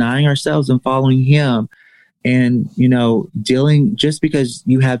 just denying ourselves and following him. And, just because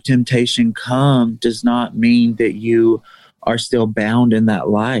you have temptation come does not mean that you are still bound in that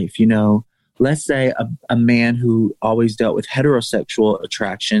life. Let's say a man who always dealt with heterosexual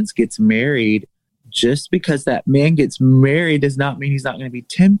attractions gets married. Just because that man gets married does not mean he's not going to be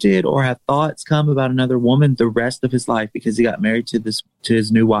tempted or have thoughts come about another woman the rest of his life because he got married to his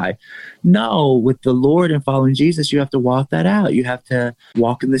new wife. No, with the Lord and following Jesus, you have to walk that out. You have to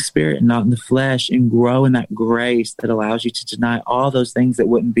walk in the Spirit and not in the flesh and grow in that grace that allows you to deny all those things that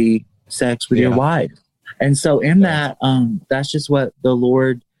wouldn't be sex with your wife. And so in that, that's just what the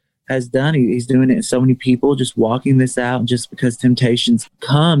Lord has done. He's doing it in so many people, just walking this out. And just because temptations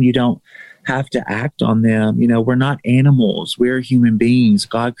come, you don't have to act on them. We're not animals. We're human beings.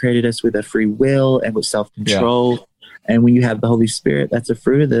 God created us with a free will and with self-control. Yeah. And when you have the Holy Spirit, that's a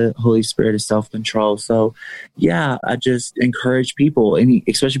fruit of the Holy Spirit is self-control. So yeah, I just encourage people, and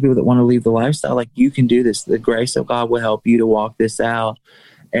especially people that want to leave the lifestyle, like, you can do this. The grace of God will help you to walk this out.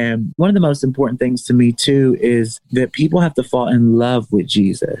 And one of the most important things to me, too, is that people have to fall in love with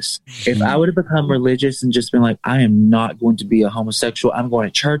Jesus. If I would have become religious and just been like, I am not going to be a homosexual, I'm going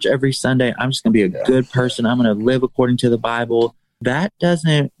to church every Sunday, I'm just going to be a good person, I'm going to live according to the Bible, that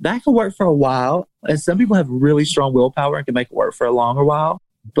can work for a while. And some people have really strong willpower and can make it work for a longer while.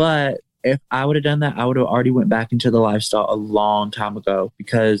 But if I would have done that, I would have already went back into the lifestyle a long time ago,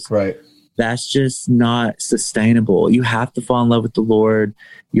 because that's just not sustainable. You have to fall in love with the Lord.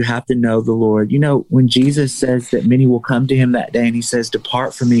 You have to know the Lord. When Jesus says that many will come to him that day and he says,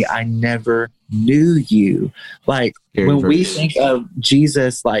 depart from me, I never knew you. Like, when we think of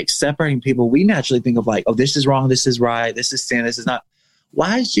Jesus, like, separating people, we naturally think of like, oh, this is wrong, this is right, this is sin, this is not.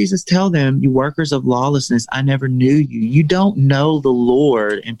 Why does Jesus tell them, you workers of lawlessness, I never knew you? You don't know the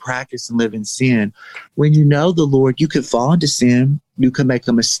Lord and practice and live in sin. When you know the Lord, you could fall into sin. You could make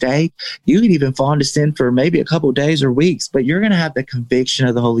a mistake. You could even fall into sin for maybe a couple of days or weeks, but you're going to have the conviction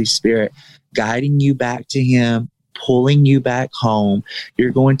of the Holy Spirit guiding you back to him, pulling you back home.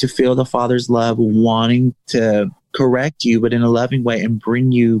 You're going to feel the Father's love wanting to correct you, but in a loving way, and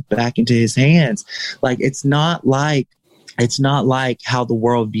bring you back into his hands. Like, it's not like how the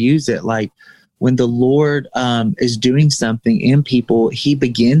world views it. Like, when the Lord is doing something in people, he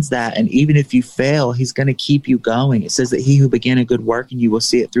begins that. And even if you fail, he's going to keep you going. It says that he who began a good work in you will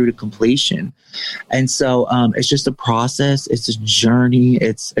see it through to completion. And so it's just a process. It's a journey.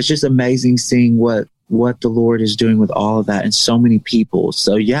 It's just amazing seeing what the Lord is doing with all of that and so many people.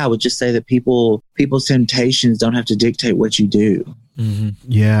 So yeah, I would just say that people's temptations don't have to dictate what you do. Mm-hmm.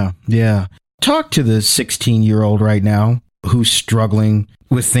 Yeah. Yeah. Talk to the 16-year-old right now who's struggling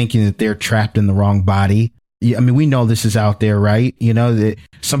with thinking that they're trapped in the wrong body. I mean, we know this is out there, right? That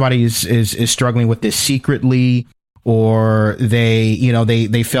somebody is struggling with this secretly, or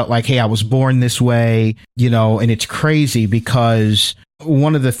they felt like, hey, I was born this way, and it's crazy because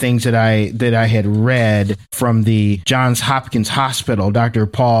one of the things that I had read from the Johns Hopkins Hospital, Dr.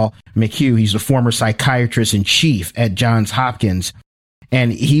 Paul McHugh, he's the former psychiatrist in chief at Johns Hopkins.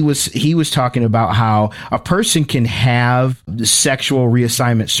 And he was talking about how a person can have sexual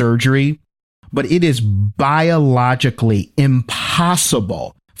reassignment surgery, but it is biologically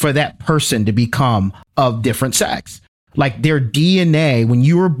impossible for that person to become of different sex. Like their DNA when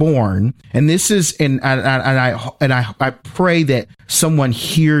you were born, and this is, and I pray that someone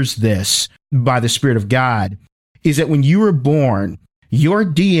hears this by the Spirit of God, is that when you were born, your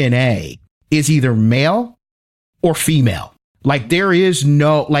DNA is either male or female. Like there is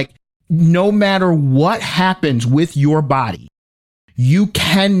no, like, no matter what happens with your body, you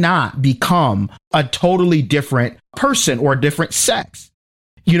cannot become a totally different person or a different sex.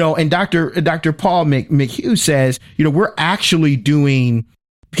 You know, and Dr. Paul McHugh says, you know, we're actually doing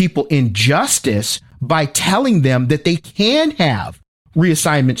people injustice by telling them that they can have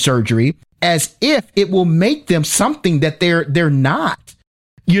reassignment surgery as if it will make them something that they're not,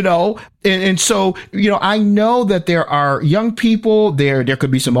 you know. And so, you know, I know that there are young people there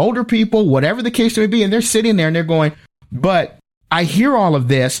could be some older people, whatever the case may be, and they're sitting there and they're going, but I hear all of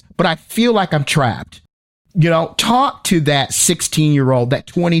this, but I feel like I'm trapped. You know, talk to that 16-year-old, that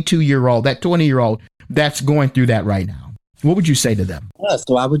 22-year-old, that 20-year-old that's going through that right now. What would you say to them? Yeah,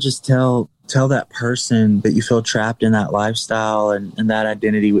 so I would just tell that person that you feel trapped in that lifestyle and that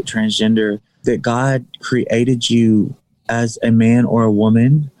identity with transgender, that God created you as a man or a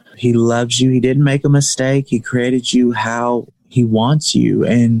woman. He loves you. He didn't make a mistake. He created you how he wants you.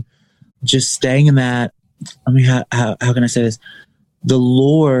 And just staying in that, I mean, how can I say this? The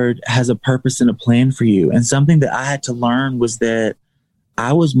Lord has a purpose and a plan for you. And something that I had to learn was that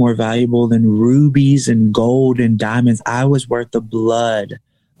I was more valuable than rubies and gold and diamonds. I was worth the blood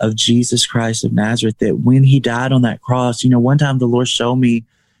of Jesus Christ of Nazareth, that when he died on that cross, you know, one time the Lord showed me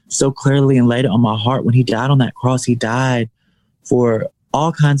so clearly and laid it on my heart. When he died on that cross, he died for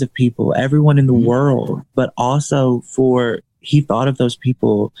all kinds of people, everyone in the world, but also he thought of those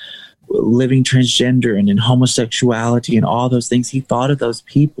people living transgender and in homosexuality and all those things. He thought of those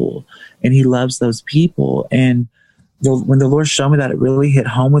people and he loves those people. And when the Lord showed me that, it really hit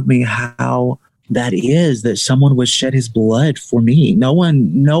home with me how that is, that someone would shed his blood for me. No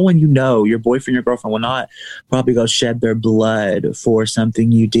one, you know, your boyfriend, your girlfriend will not probably go shed their blood for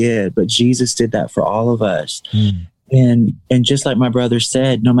something you did, but Jesus did that for all of us. And just like my brother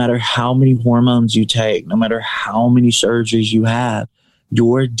said, no matter how many hormones you take, no matter how many surgeries you have,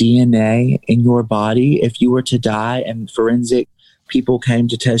 your DNA in your body, if you were to die and forensic people came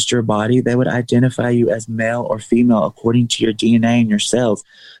to test your body, they would identify you as male or female according to your DNA and your cells.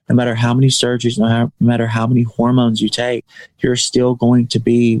 No matter how many surgeries, no matter how many hormones you take, you're still going to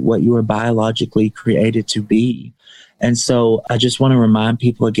be what you were biologically created to be. And so I just want to remind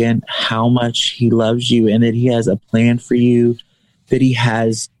people again how much he loves you and that he has a plan for you, that he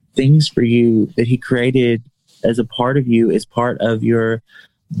has things for you that he created as a part of you, as part of your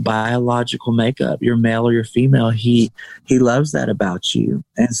biological makeup, your male or your female. He loves that about you.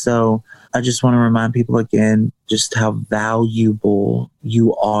 And so I just want to remind people again just how valuable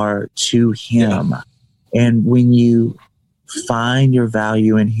you are to him. And when you find your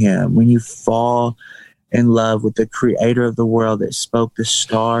value in him, when you fall in love with the creator of the world that spoke the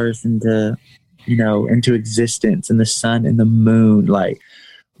stars into existence, and the sun and the moon, like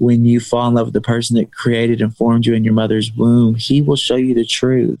when you fall in love with the person that created and formed you in your mother's womb, he will show you the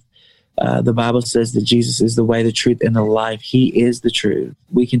truth. The Bible says that Jesus is the way, the truth, and the life. He is the truth.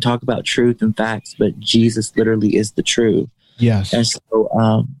 We can talk about truth and facts, but Jesus literally is the truth. Yes. And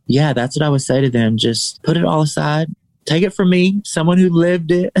so, that's what I would say to them. Just put it all aside. Take it from me, someone who lived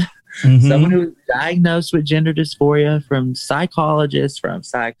it, someone who was diagnosed with gender dysphoria, from psychologists, from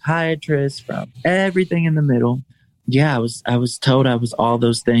psychiatrists, from everything in the middle. Yeah, I was told I was all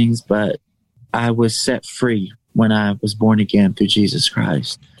those things, but I was set free when I was born again through Jesus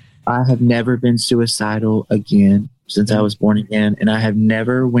Christ. I have never been suicidal again since I was born again, and I have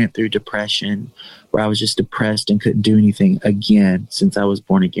never went through depression where I was just depressed and couldn't do anything again since I was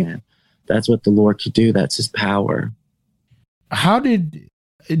born again. That's what the Lord could do. That's his power. How did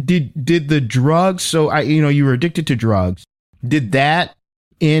the drugs? So you were addicted to drugs. Did that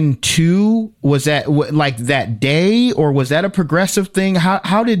end too? Was that like that day, or was that a progressive thing?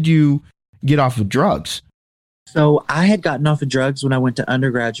 How did you get off of drugs? So I had gotten off of drugs when I went to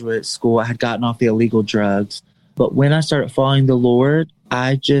undergraduate school. I had gotten off the illegal drugs. But when I started following the Lord,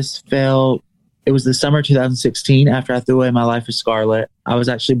 I just felt it was the summer of 2016 after I threw away my life of Scarlet. I was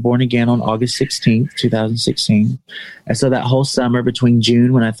actually born again on August 16th, 2016. And so that whole summer between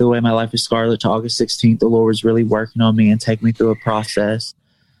June when I threw away my life of Scarlet to August 16th, the Lord was really working on me and taking me through a process.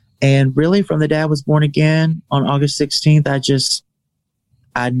 And really from the day I was born again on August 16th,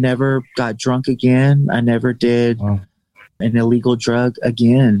 I never got drunk again. I never did an illegal drug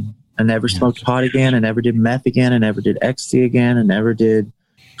again. I never smoked pot again. I never did meth again. I never did ecstasy again. I never did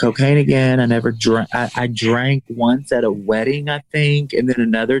cocaine again. I never drank. I drank once at a wedding, I think. And then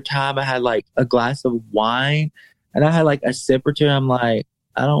another time I had like a glass of wine And I had like a sip or two. And I'm like,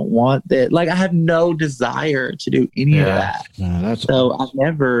 I don't want that. Like, I have no desire to do any of that. So I've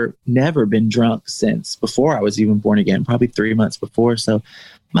never been drunk since before I was even born again, probably 3 months before. So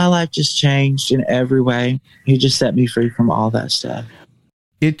my life just changed in every way. He just set me free from all that stuff.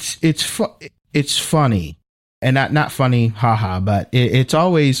 It's funny, and not funny, haha, but it's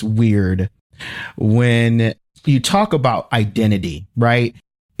always weird when you talk about identity, right?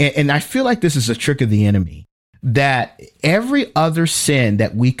 And I feel like this is a trick of the enemy, that every other sin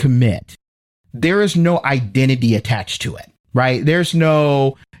that we commit, there is no identity attached to it, right? There's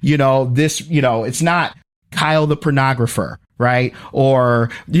no, it's not Kyle the pornographer, right?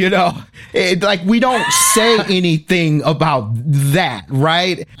 Or, like we don't say anything about that,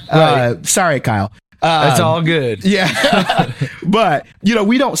 right? Right. Sorry, Kyle. That's all good. Yeah. But,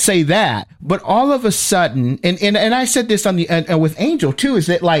 we don't say that. But all of a sudden, and I said this on with Angel too, is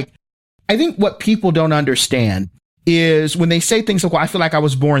that like, I think what people don't understand is when they say things like, well, I feel like I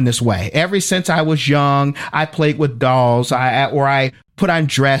was born this way. Ever since I was young, I played with dolls, or I put on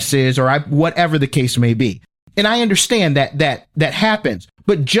dresses, or whatever the case may be. And I understand that happens.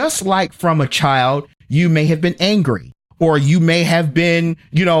 But just like from a child, you may have been angry, or you may have been,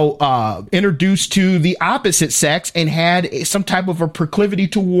 introduced to the opposite sex and had some type of a proclivity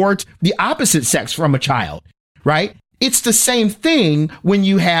towards the opposite sex from a child, right? It's the same thing when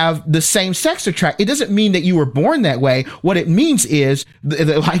you have the same sex attract. It doesn't mean that you were born that way. What it means is,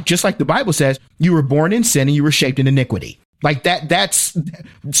 just like the Bible says, you were born in sin and you were shaped in iniquity. Like that's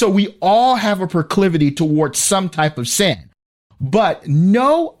so we all have a proclivity towards some type of sin, but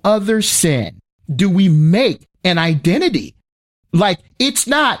no other sin do we make an identity. Like, it's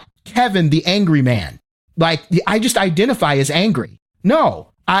not Kevin the angry man. Like, I just identify as angry. No,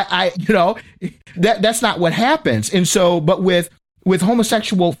 that's not what happens. And so, but with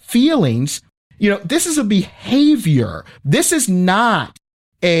homosexual feelings, this is a behavior. This is not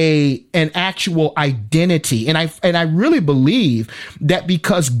an actual identity. And I really believe that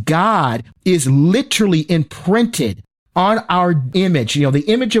because God is literally imprinted on our image, the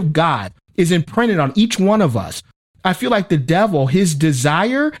image of God is imprinted on each one of us. I feel like the devil, his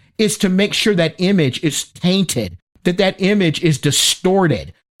desire is to make sure that image is tainted, that image is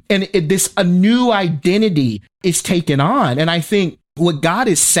distorted, and a new identity is taken on. And I think what God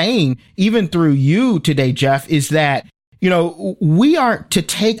is saying, even through you today, Jeff, is that, we aren't to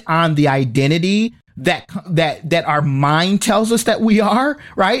take on the identity that our mind tells us that we are,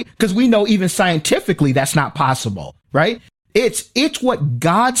 right? Because we know even scientifically that's not possible, right? It's what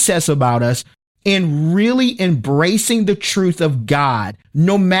God says about us, and really embracing the truth of God,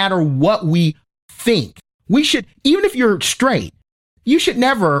 no matter what we think. We should, even if you're straight, you should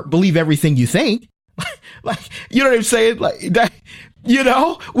never believe everything you think. Like, you know what I'm saying? Like that,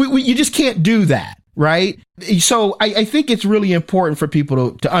 you just can't do that. Right. So I think it's really important for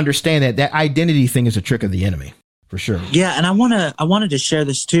people to understand that identity thing is a trick of the enemy, for sure. Yeah. And I wanted to share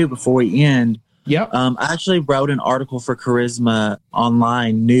this too before we end. Yep. I actually wrote an article for Charisma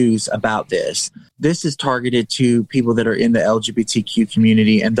Online News about this. This is targeted to people that are in the LGBTQ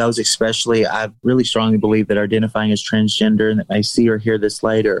community, and those especially, I really strongly believe, that are identifying as transgender and that may see or hear this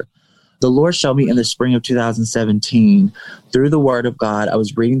later. The Lord showed me in the spring of 2017 through the Word of God. I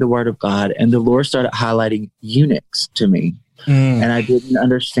was reading the Word of God, and the Lord started highlighting eunuchs to me. And I didn't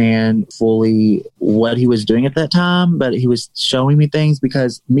understand fully what he was doing at that time, but he was showing me things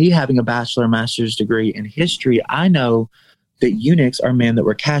because me having a bachelor and master's degree in history, I know that eunuchs are men that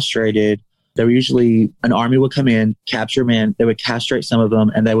were castrated. They were usually, an army would come in, capture men, they would castrate some of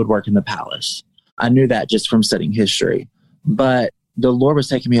them, and they would work in the palace. I knew that just from studying history. But the Lord was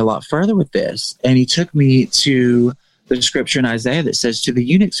taking me a lot further with this, and he took me to the scripture in Isaiah that says, to the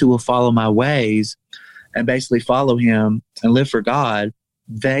eunuchs who will follow my ways and basically follow him and live for God,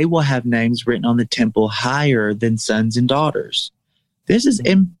 they will have names written on the temple higher than sons and daughters. This is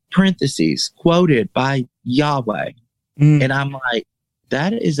in parentheses, quoted by Yahweh. And I'm like,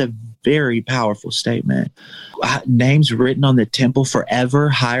 that is a very powerful statement. Names written on the temple forever,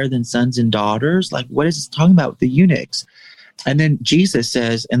 higher than sons and daughters. Like, what is this talking about with the eunuchs? And then Jesus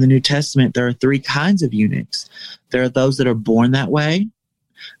says in the New Testament, there are three kinds of eunuchs. There are those that are born that way.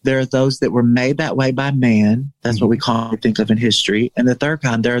 There are those that were made that way by man. That's what we think of in history. And the third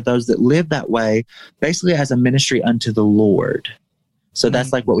kind, there are those that live that way, basically as a ministry unto the Lord. So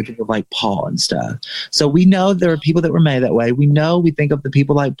that's like what we think of like Paul and stuff. So we know there are people that were made that way. We know we think of the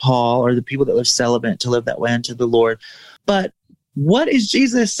people like Paul or the people that live celibate to live that way unto the Lord. But what is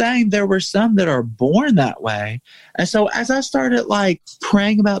Jesus saying? There were some that are born that way. And so as I started like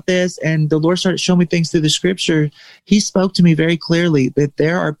praying about this and the Lord started showing me things through the scripture, he spoke to me very clearly that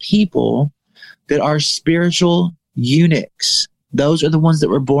there are people that are spiritual eunuchs. Those are the ones that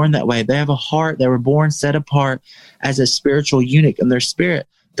were born that way. They have a heart. They were born set apart as a spiritual eunuch in their spirit.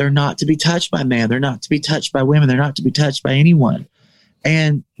 They're not to be touched by man. They're not to be touched by women. They're not to be touched by anyone.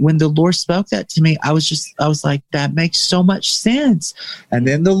 And when the Lord spoke that to me, I was like, that makes so much sense. And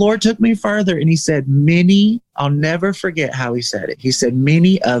then the Lord took me further and he said, I'll never forget how he said it. He said,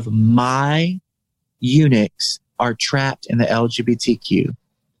 many of my eunuchs are trapped in the LGBTQ.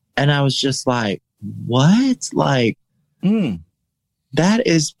 And I was just like, what? Like, that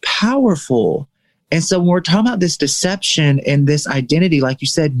is powerful. And so when we're talking about this deception and this identity, like you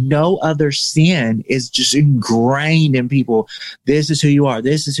said, no other sin is just ingrained in people. This is who you are.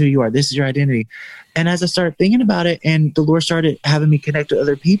 This is who you are. This is your identity. And as I started thinking about it and the Lord started having me connect with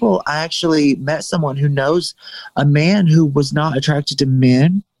other people, I actually met someone who knows a man who was not attracted to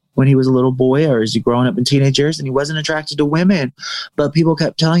men when he was a little boy or as he growing up in teenage years, and he wasn't attracted to women. But people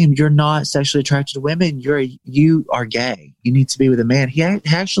kept telling him, you're not sexually attracted to women. You are gay. You need to be with a man. He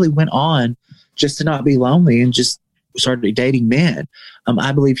actually went on just to not be lonely and just started dating men.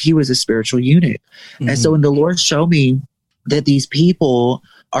 I believe he was a spiritual eunuch. Mm-hmm. And so when the Lord showed me that these people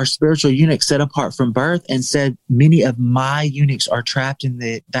are spiritual eunuchs set apart from birth and said, many of my eunuchs are trapped in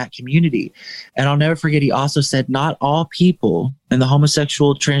that community. And I'll never forget, he also said, not all people in the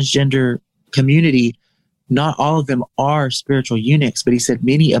homosexual transgender community, not all of them are spiritual eunuchs, but he said,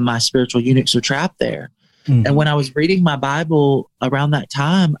 many of my spiritual eunuchs are trapped there. Mm-hmm. And when I was reading my Bible around that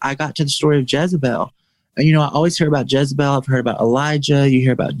time, I got to the story of Jezebel. And, I always hear about Jezebel. I've heard about Elijah. You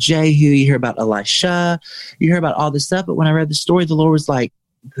hear about Jehu. You hear about Elisha. You hear about all this stuff. But when I read the story, the Lord was like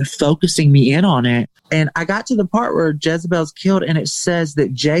focusing me in on it. And I got to the part where Jezebel's killed, and it says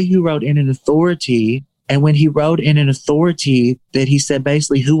that Jehu rode in an authority. And when he rode in an authority, that he said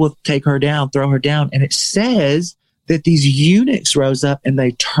basically, who will take her down, throw her down. And it says that these eunuchs rose up and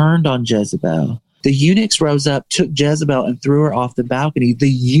they turned on Jezebel. The eunuchs rose up, took Jezebel, and threw her off the balcony. The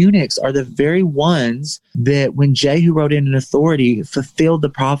eunuchs are the very ones that, when Jehu rode in authority, fulfilled the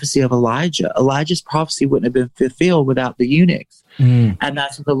prophecy of Elijah. Elijah's prophecy wouldn't have been fulfilled without the eunuchs. And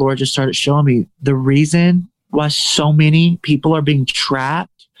that's what the Lord just started showing me. The reason why so many people are being trapped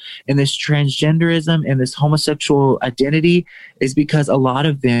in this transgenderism and this homosexual identity is because a lot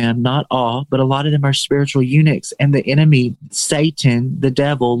of them, not all, but a lot of them are spiritual eunuchs, and the enemy, Satan, the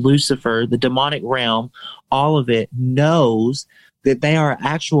devil, Lucifer, the demonic realm, all of it knows that they are an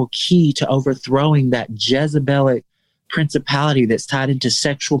actual key to overthrowing that Jezebelic principality that's tied into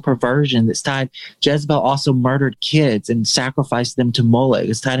sexual perversion, that's tied. Jezebel also murdered kids and sacrificed them to Moloch.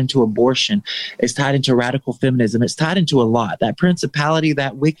 It's tied into abortion. It's tied into radical feminism. It's tied into a lot. That principality,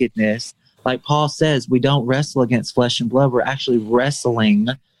 that wickedness, like Paul says, we don't wrestle against flesh and blood. We're actually wrestling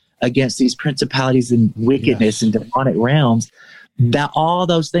against these principalities and wickedness and demonic realms. That all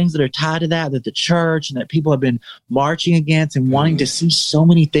those things that are tied to that the church and that people have been marching against and wanting to see so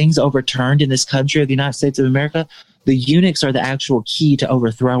many things overturned in this country of the United States of America, the eunuchs are the actual key to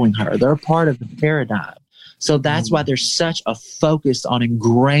overthrowing her. They're part of the paradigm. So that's why there's such a focus on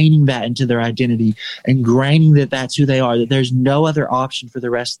ingraining that into their identity, ingraining that that's who they are, that there's no other option for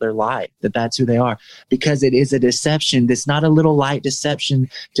the rest of their life, that that's who they are, because it is a deception. That's not a little light deception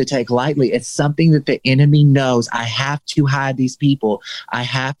to take lightly. It's something that the enemy knows. I have to hide these people. I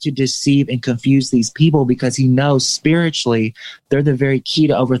have to deceive and confuse these people because he knows spiritually they're the very key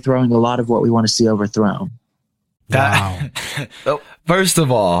to overthrowing a lot of what we want to see overthrown. Wow. First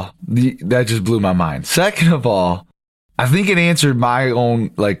of all, that just blew my mind. Second of all, I think it answered my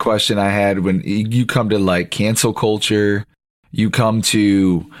own question I had when you come to cancel culture. You come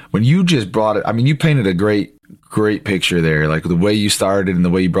to when you just brought it. I mean, you painted a great picture there, like the way you started and the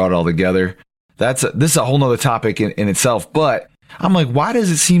way you brought it all together. This is a whole nother topic in itself. But I'm like, why does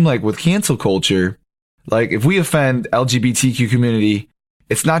it seem like with cancel culture, if we offend LGBTQ community,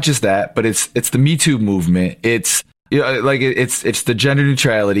 it's not just that, but it's the Me Too movement. It's it's the gender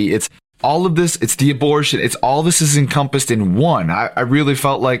neutrality. It's all of this. It's the abortion. It's all this is encompassed in one. I really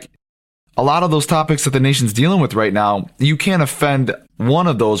felt like a lot of those topics that the nation's dealing with right now, you can't offend one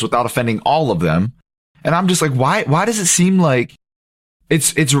of those without offending all of them. And I'm just like, why does it seem like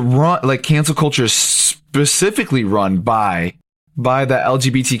it's run cancel culture is specifically run by the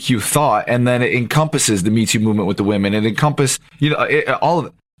LGBTQ thought, and then it encompasses the Me Too movement with the women. It encompasses, all of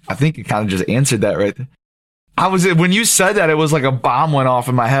it. I think it kind of just answered that right there. When you said that, it was like a bomb went off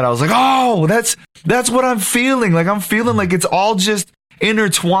in my head. I was like, oh, that's what I'm feeling. I'm feeling like it's all just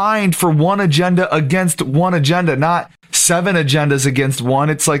intertwined for one agenda against one agenda, not 7 agendas against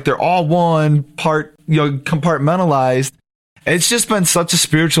one. It's like they're all one part, compartmentalized. It's just been such a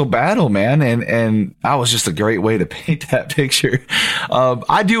spiritual battle, man. And that was just a great way to paint that picture.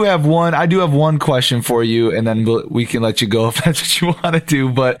 I do have one question for you, and then we can let you go if that's what you want to do.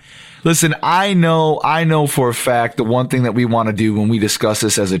 But listen, I know for a fact the one thing that we want to do when we discuss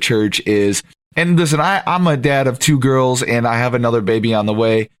this as a church is, and listen, I'm a dad of 2 girls and I have another baby on the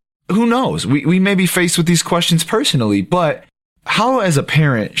way. Who knows? We may be faced with these questions personally, but how as a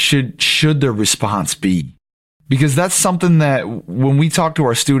parent should the response be? Because that's something that when we talk to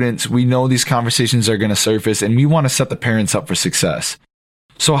our students, we know these conversations are going to surface and we want to set the parents up for success.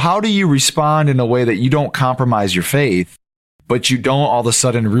 So how do you respond in a way that you don't compromise your faith, but you don't all of a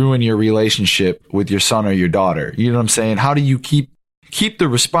sudden ruin your relationship with your son or your daughter? You know what I'm saying? How do you keep the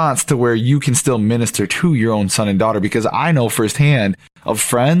response to where you can still minister to your own son and daughter? Because I know firsthand of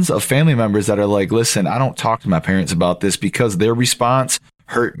friends, of family members that are like, listen, I don't talk to my parents about this because their response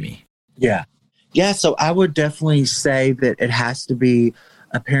hurt me. Yeah. Yeah. So I would definitely say that it has to be,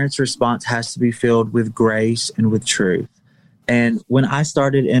 a parent's response has to be filled with grace and with truth. And when I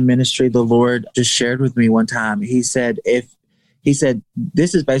started in ministry, the Lord just shared with me one time, he said, this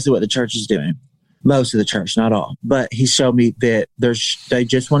is basically what the church is doing. Most of the church, not all, but he showed me that they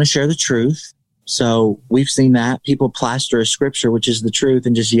just want to share the truth. So we've seen that people plaster a scripture, which is the truth,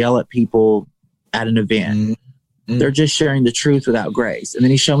 and just yell at people at an event. Mm-hmm. They're just sharing the truth without grace. And then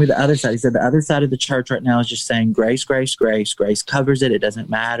he showed me the other side. He said the other side of the church right now is just saying grace, grace, grace. Grace covers it. It doesn't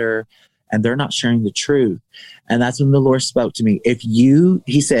matter. And they're not sharing the truth. And that's when the Lord spoke to me.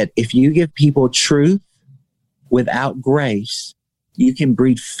 He said, if you give people truth without grace, you can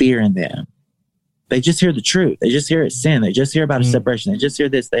breed fear in them. They just hear the truth. They just hear it's sin. They just hear about a separation. They just hear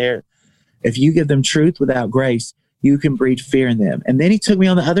this. If you give them truth without grace, you can breed fear in them. And then he took me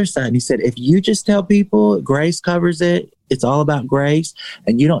on the other side and he said, if you just tell people grace covers it, it's all about grace,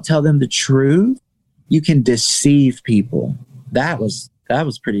 and you don't tell them the truth, you can deceive people. That was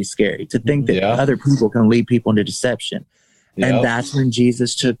pretty scary to think that other people can lead people into deception. Yep. And that's when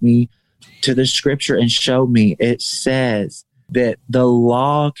Jesus took me to the scripture and showed me, it says that the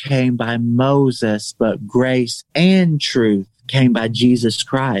law came by Moses, but grace and truth came by Jesus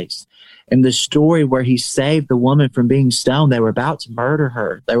Christ. In the story where he saved the woman from being stoned, they were about to murder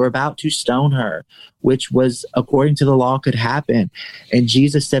her. They were about to stone her, which was according to the law could happen. And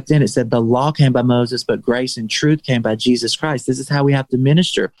Jesus stepped in. It said the law came by Moses, but grace and truth came by Jesus Christ. This is how we have to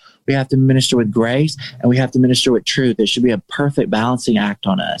minister. We have to minister with grace and we have to minister with truth. It should be a perfect balancing act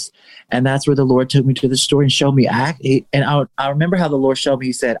on us. And that's where the Lord took me to the story and showed me and I remember how the Lord showed me.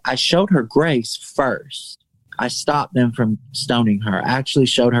 He said, I showed her grace first. I stopped them from stoning her. I actually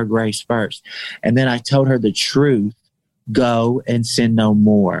showed her grace first. And then I told her the truth, go and sin no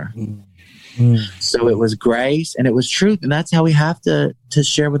more. Mm-hmm. So it was grace and it was truth. And that's how we have to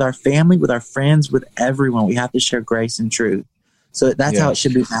share with our family, with our friends, with everyone. We have to share grace and truth. So that's how it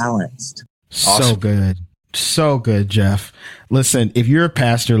should be balanced. Awesome. So good. So good, Jeff. Listen, if you're a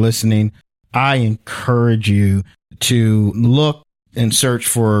pastor listening, I encourage you to look and search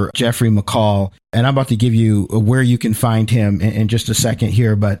for Jeffrey Mccall. And I'm about to give you where you can find him in just a second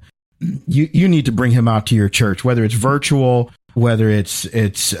here, but you need to bring him out to your church, whether it's virtual, whether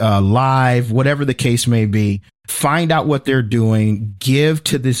it's live, whatever the case may be. Find out what they're doing, give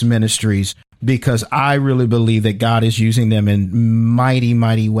to these ministries, because I really believe that God is using them in mighty,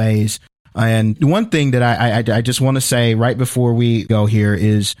 mighty ways. And one thing that I just want to say right before we go here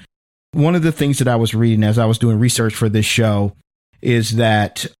is one of the things that I was reading as I was doing research for this show is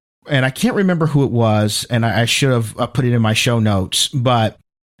that, and I can't remember who it was, and I should have put it in my show notes, but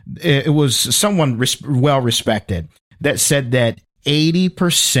it was someone well respected that said that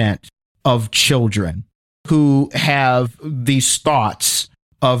 80% of children who have these thoughts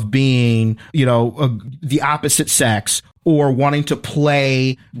of being, the opposite sex or wanting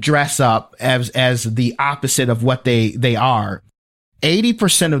to dress up as the opposite of what they are,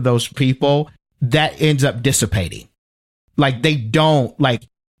 80% of those people, that ends up dissipating. Like they don't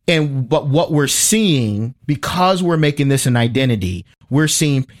but what we're seeing, because we're making this an identity, we're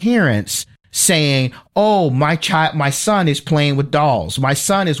seeing parents saying, oh, my son is playing with dolls. My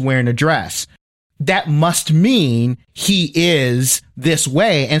son is wearing a dress. That must mean he is this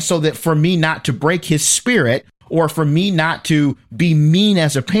way. And so that for me not to break his spirit or for me not to be mean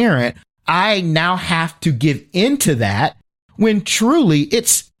as a parent, I now have to give into that, when truly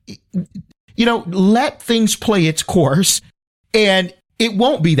it's, let things play its course and it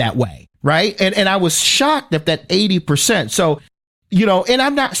won't be that way. Right. And I was shocked at that 80%. So, and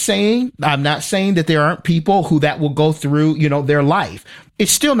I'm not saying that there aren't people who that will go through, their life.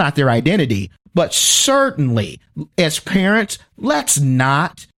 It's still not their identity. But certainly as parents, let's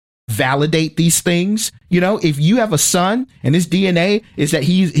not validate these things. If you have a son and his DNA is that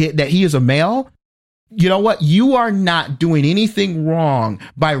he is a male, you know what? You are not doing anything wrong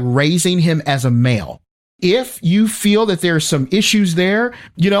by raising him as a male. If you feel that there's some issues there,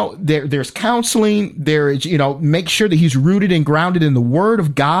 there's counseling, make sure that he's rooted and grounded in the word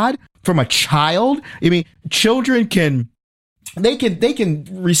of God from a child. I mean, children can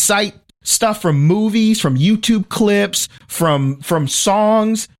recite stuff from movies, from YouTube clips, from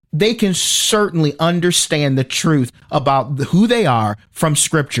songs. They can certainly understand the truth about who they are from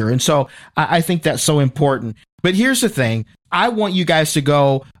scripture. And so I think that's so important. But here's the thing. I want you guys to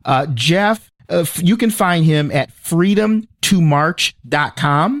go, Jeff, you can find him at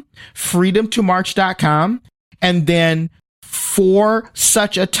freedomtomarch.com, freedomtomarch.com, and then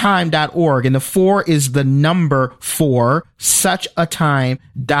forsuchatime.org. And the 4 is the number 4,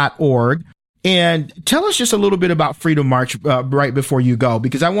 suchatime.org. And tell us just a little bit about Freedom March right before you go,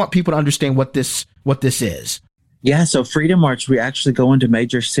 because I want people to understand what this is. Yeah, so Freedom March, we actually go into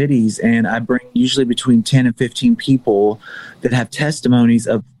major cities, and I bring usually between 10 and 15 people that have testimonies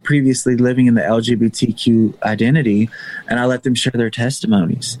of previously living in the LGBTQ identity, and I let them share their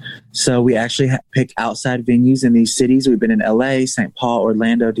testimonies. So we actually pick outside venues in these cities. We've been in LA, St. Paul,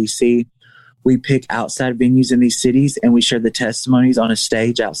 Orlando, DC. We pick outside venues in these cities, and we share the testimonies on a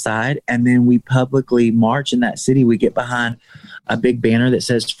stage outside, and then we publicly march in that city. We get behind a big banner that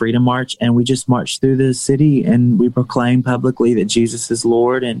says Freedom March, and we just march through the city, and we proclaim publicly that Jesus is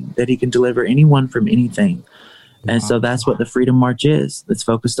Lord and that he can deliver anyone from anything. And so that's what the Freedom March is. It's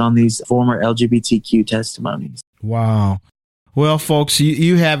focused on these former LGBTQ testimonies. Wow. Well, folks,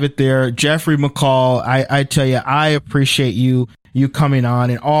 you have it there. Jeffrey Mccall, I tell you, I appreciate you coming on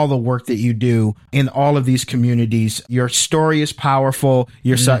and all the work that you do in all of these communities. Your story is powerful.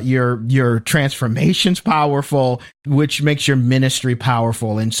 Your transformation's powerful, which makes your ministry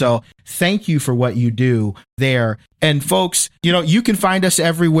powerful. And so thank you for what you do there. And folks, you can find us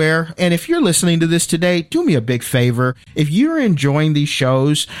everywhere. And if you're listening to this today, do me a big favor. If you're enjoying these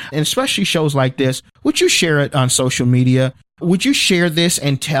shows, and especially shows like this, would you share it on social media? Would you share this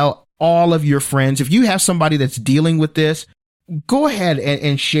and tell all of your friends? If you have somebody that's dealing with this, go ahead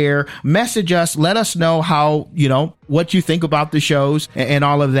and share, message us, let us know how, what you think about the shows and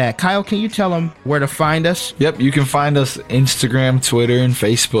all of that. Kyle, can you tell them where to find us? Yep, you can find us Instagram, Twitter, and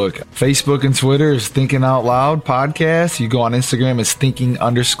Facebook. Facebook and Twitter is Thinking Out Loud Podcast. You go on Instagram, it's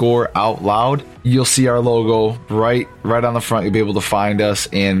Thinking_Out Loud. You'll see our logo right on the front. You'll be able to find us.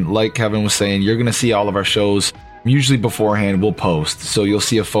 And like Kevin was saying, you're going to see all of our shows. Usually beforehand, we'll post. So you'll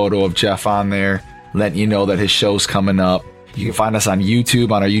see a photo of Jeff on there, letting you know that his show's coming up. You can find us on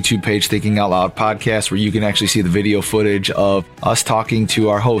YouTube, on our YouTube page, Thinking Out Loud Podcast, where you can actually see the video footage of us talking to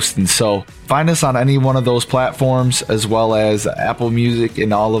our host. And so find us on any one of those platforms, as well as Apple Music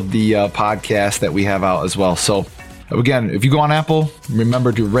and all of the podcasts that we have out as well. So again, if you go on Apple,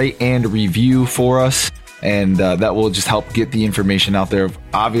 remember to rate and review for us. And that will just help get the information out there.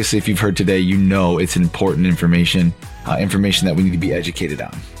 Obviously, if you've heard today, it's important information that we need to be educated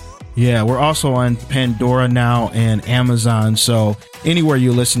on. Yeah, we're also on Pandora now and Amazon. So anywhere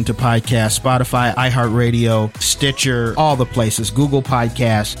you listen to podcasts, Spotify, iHeartRadio, Stitcher, all the places, Google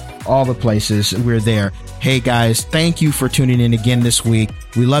Podcasts, all the places, we're there. Hey guys, thank you for tuning in again this week.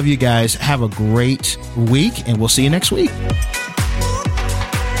 We love you guys. Have a great week, and we'll see you next week.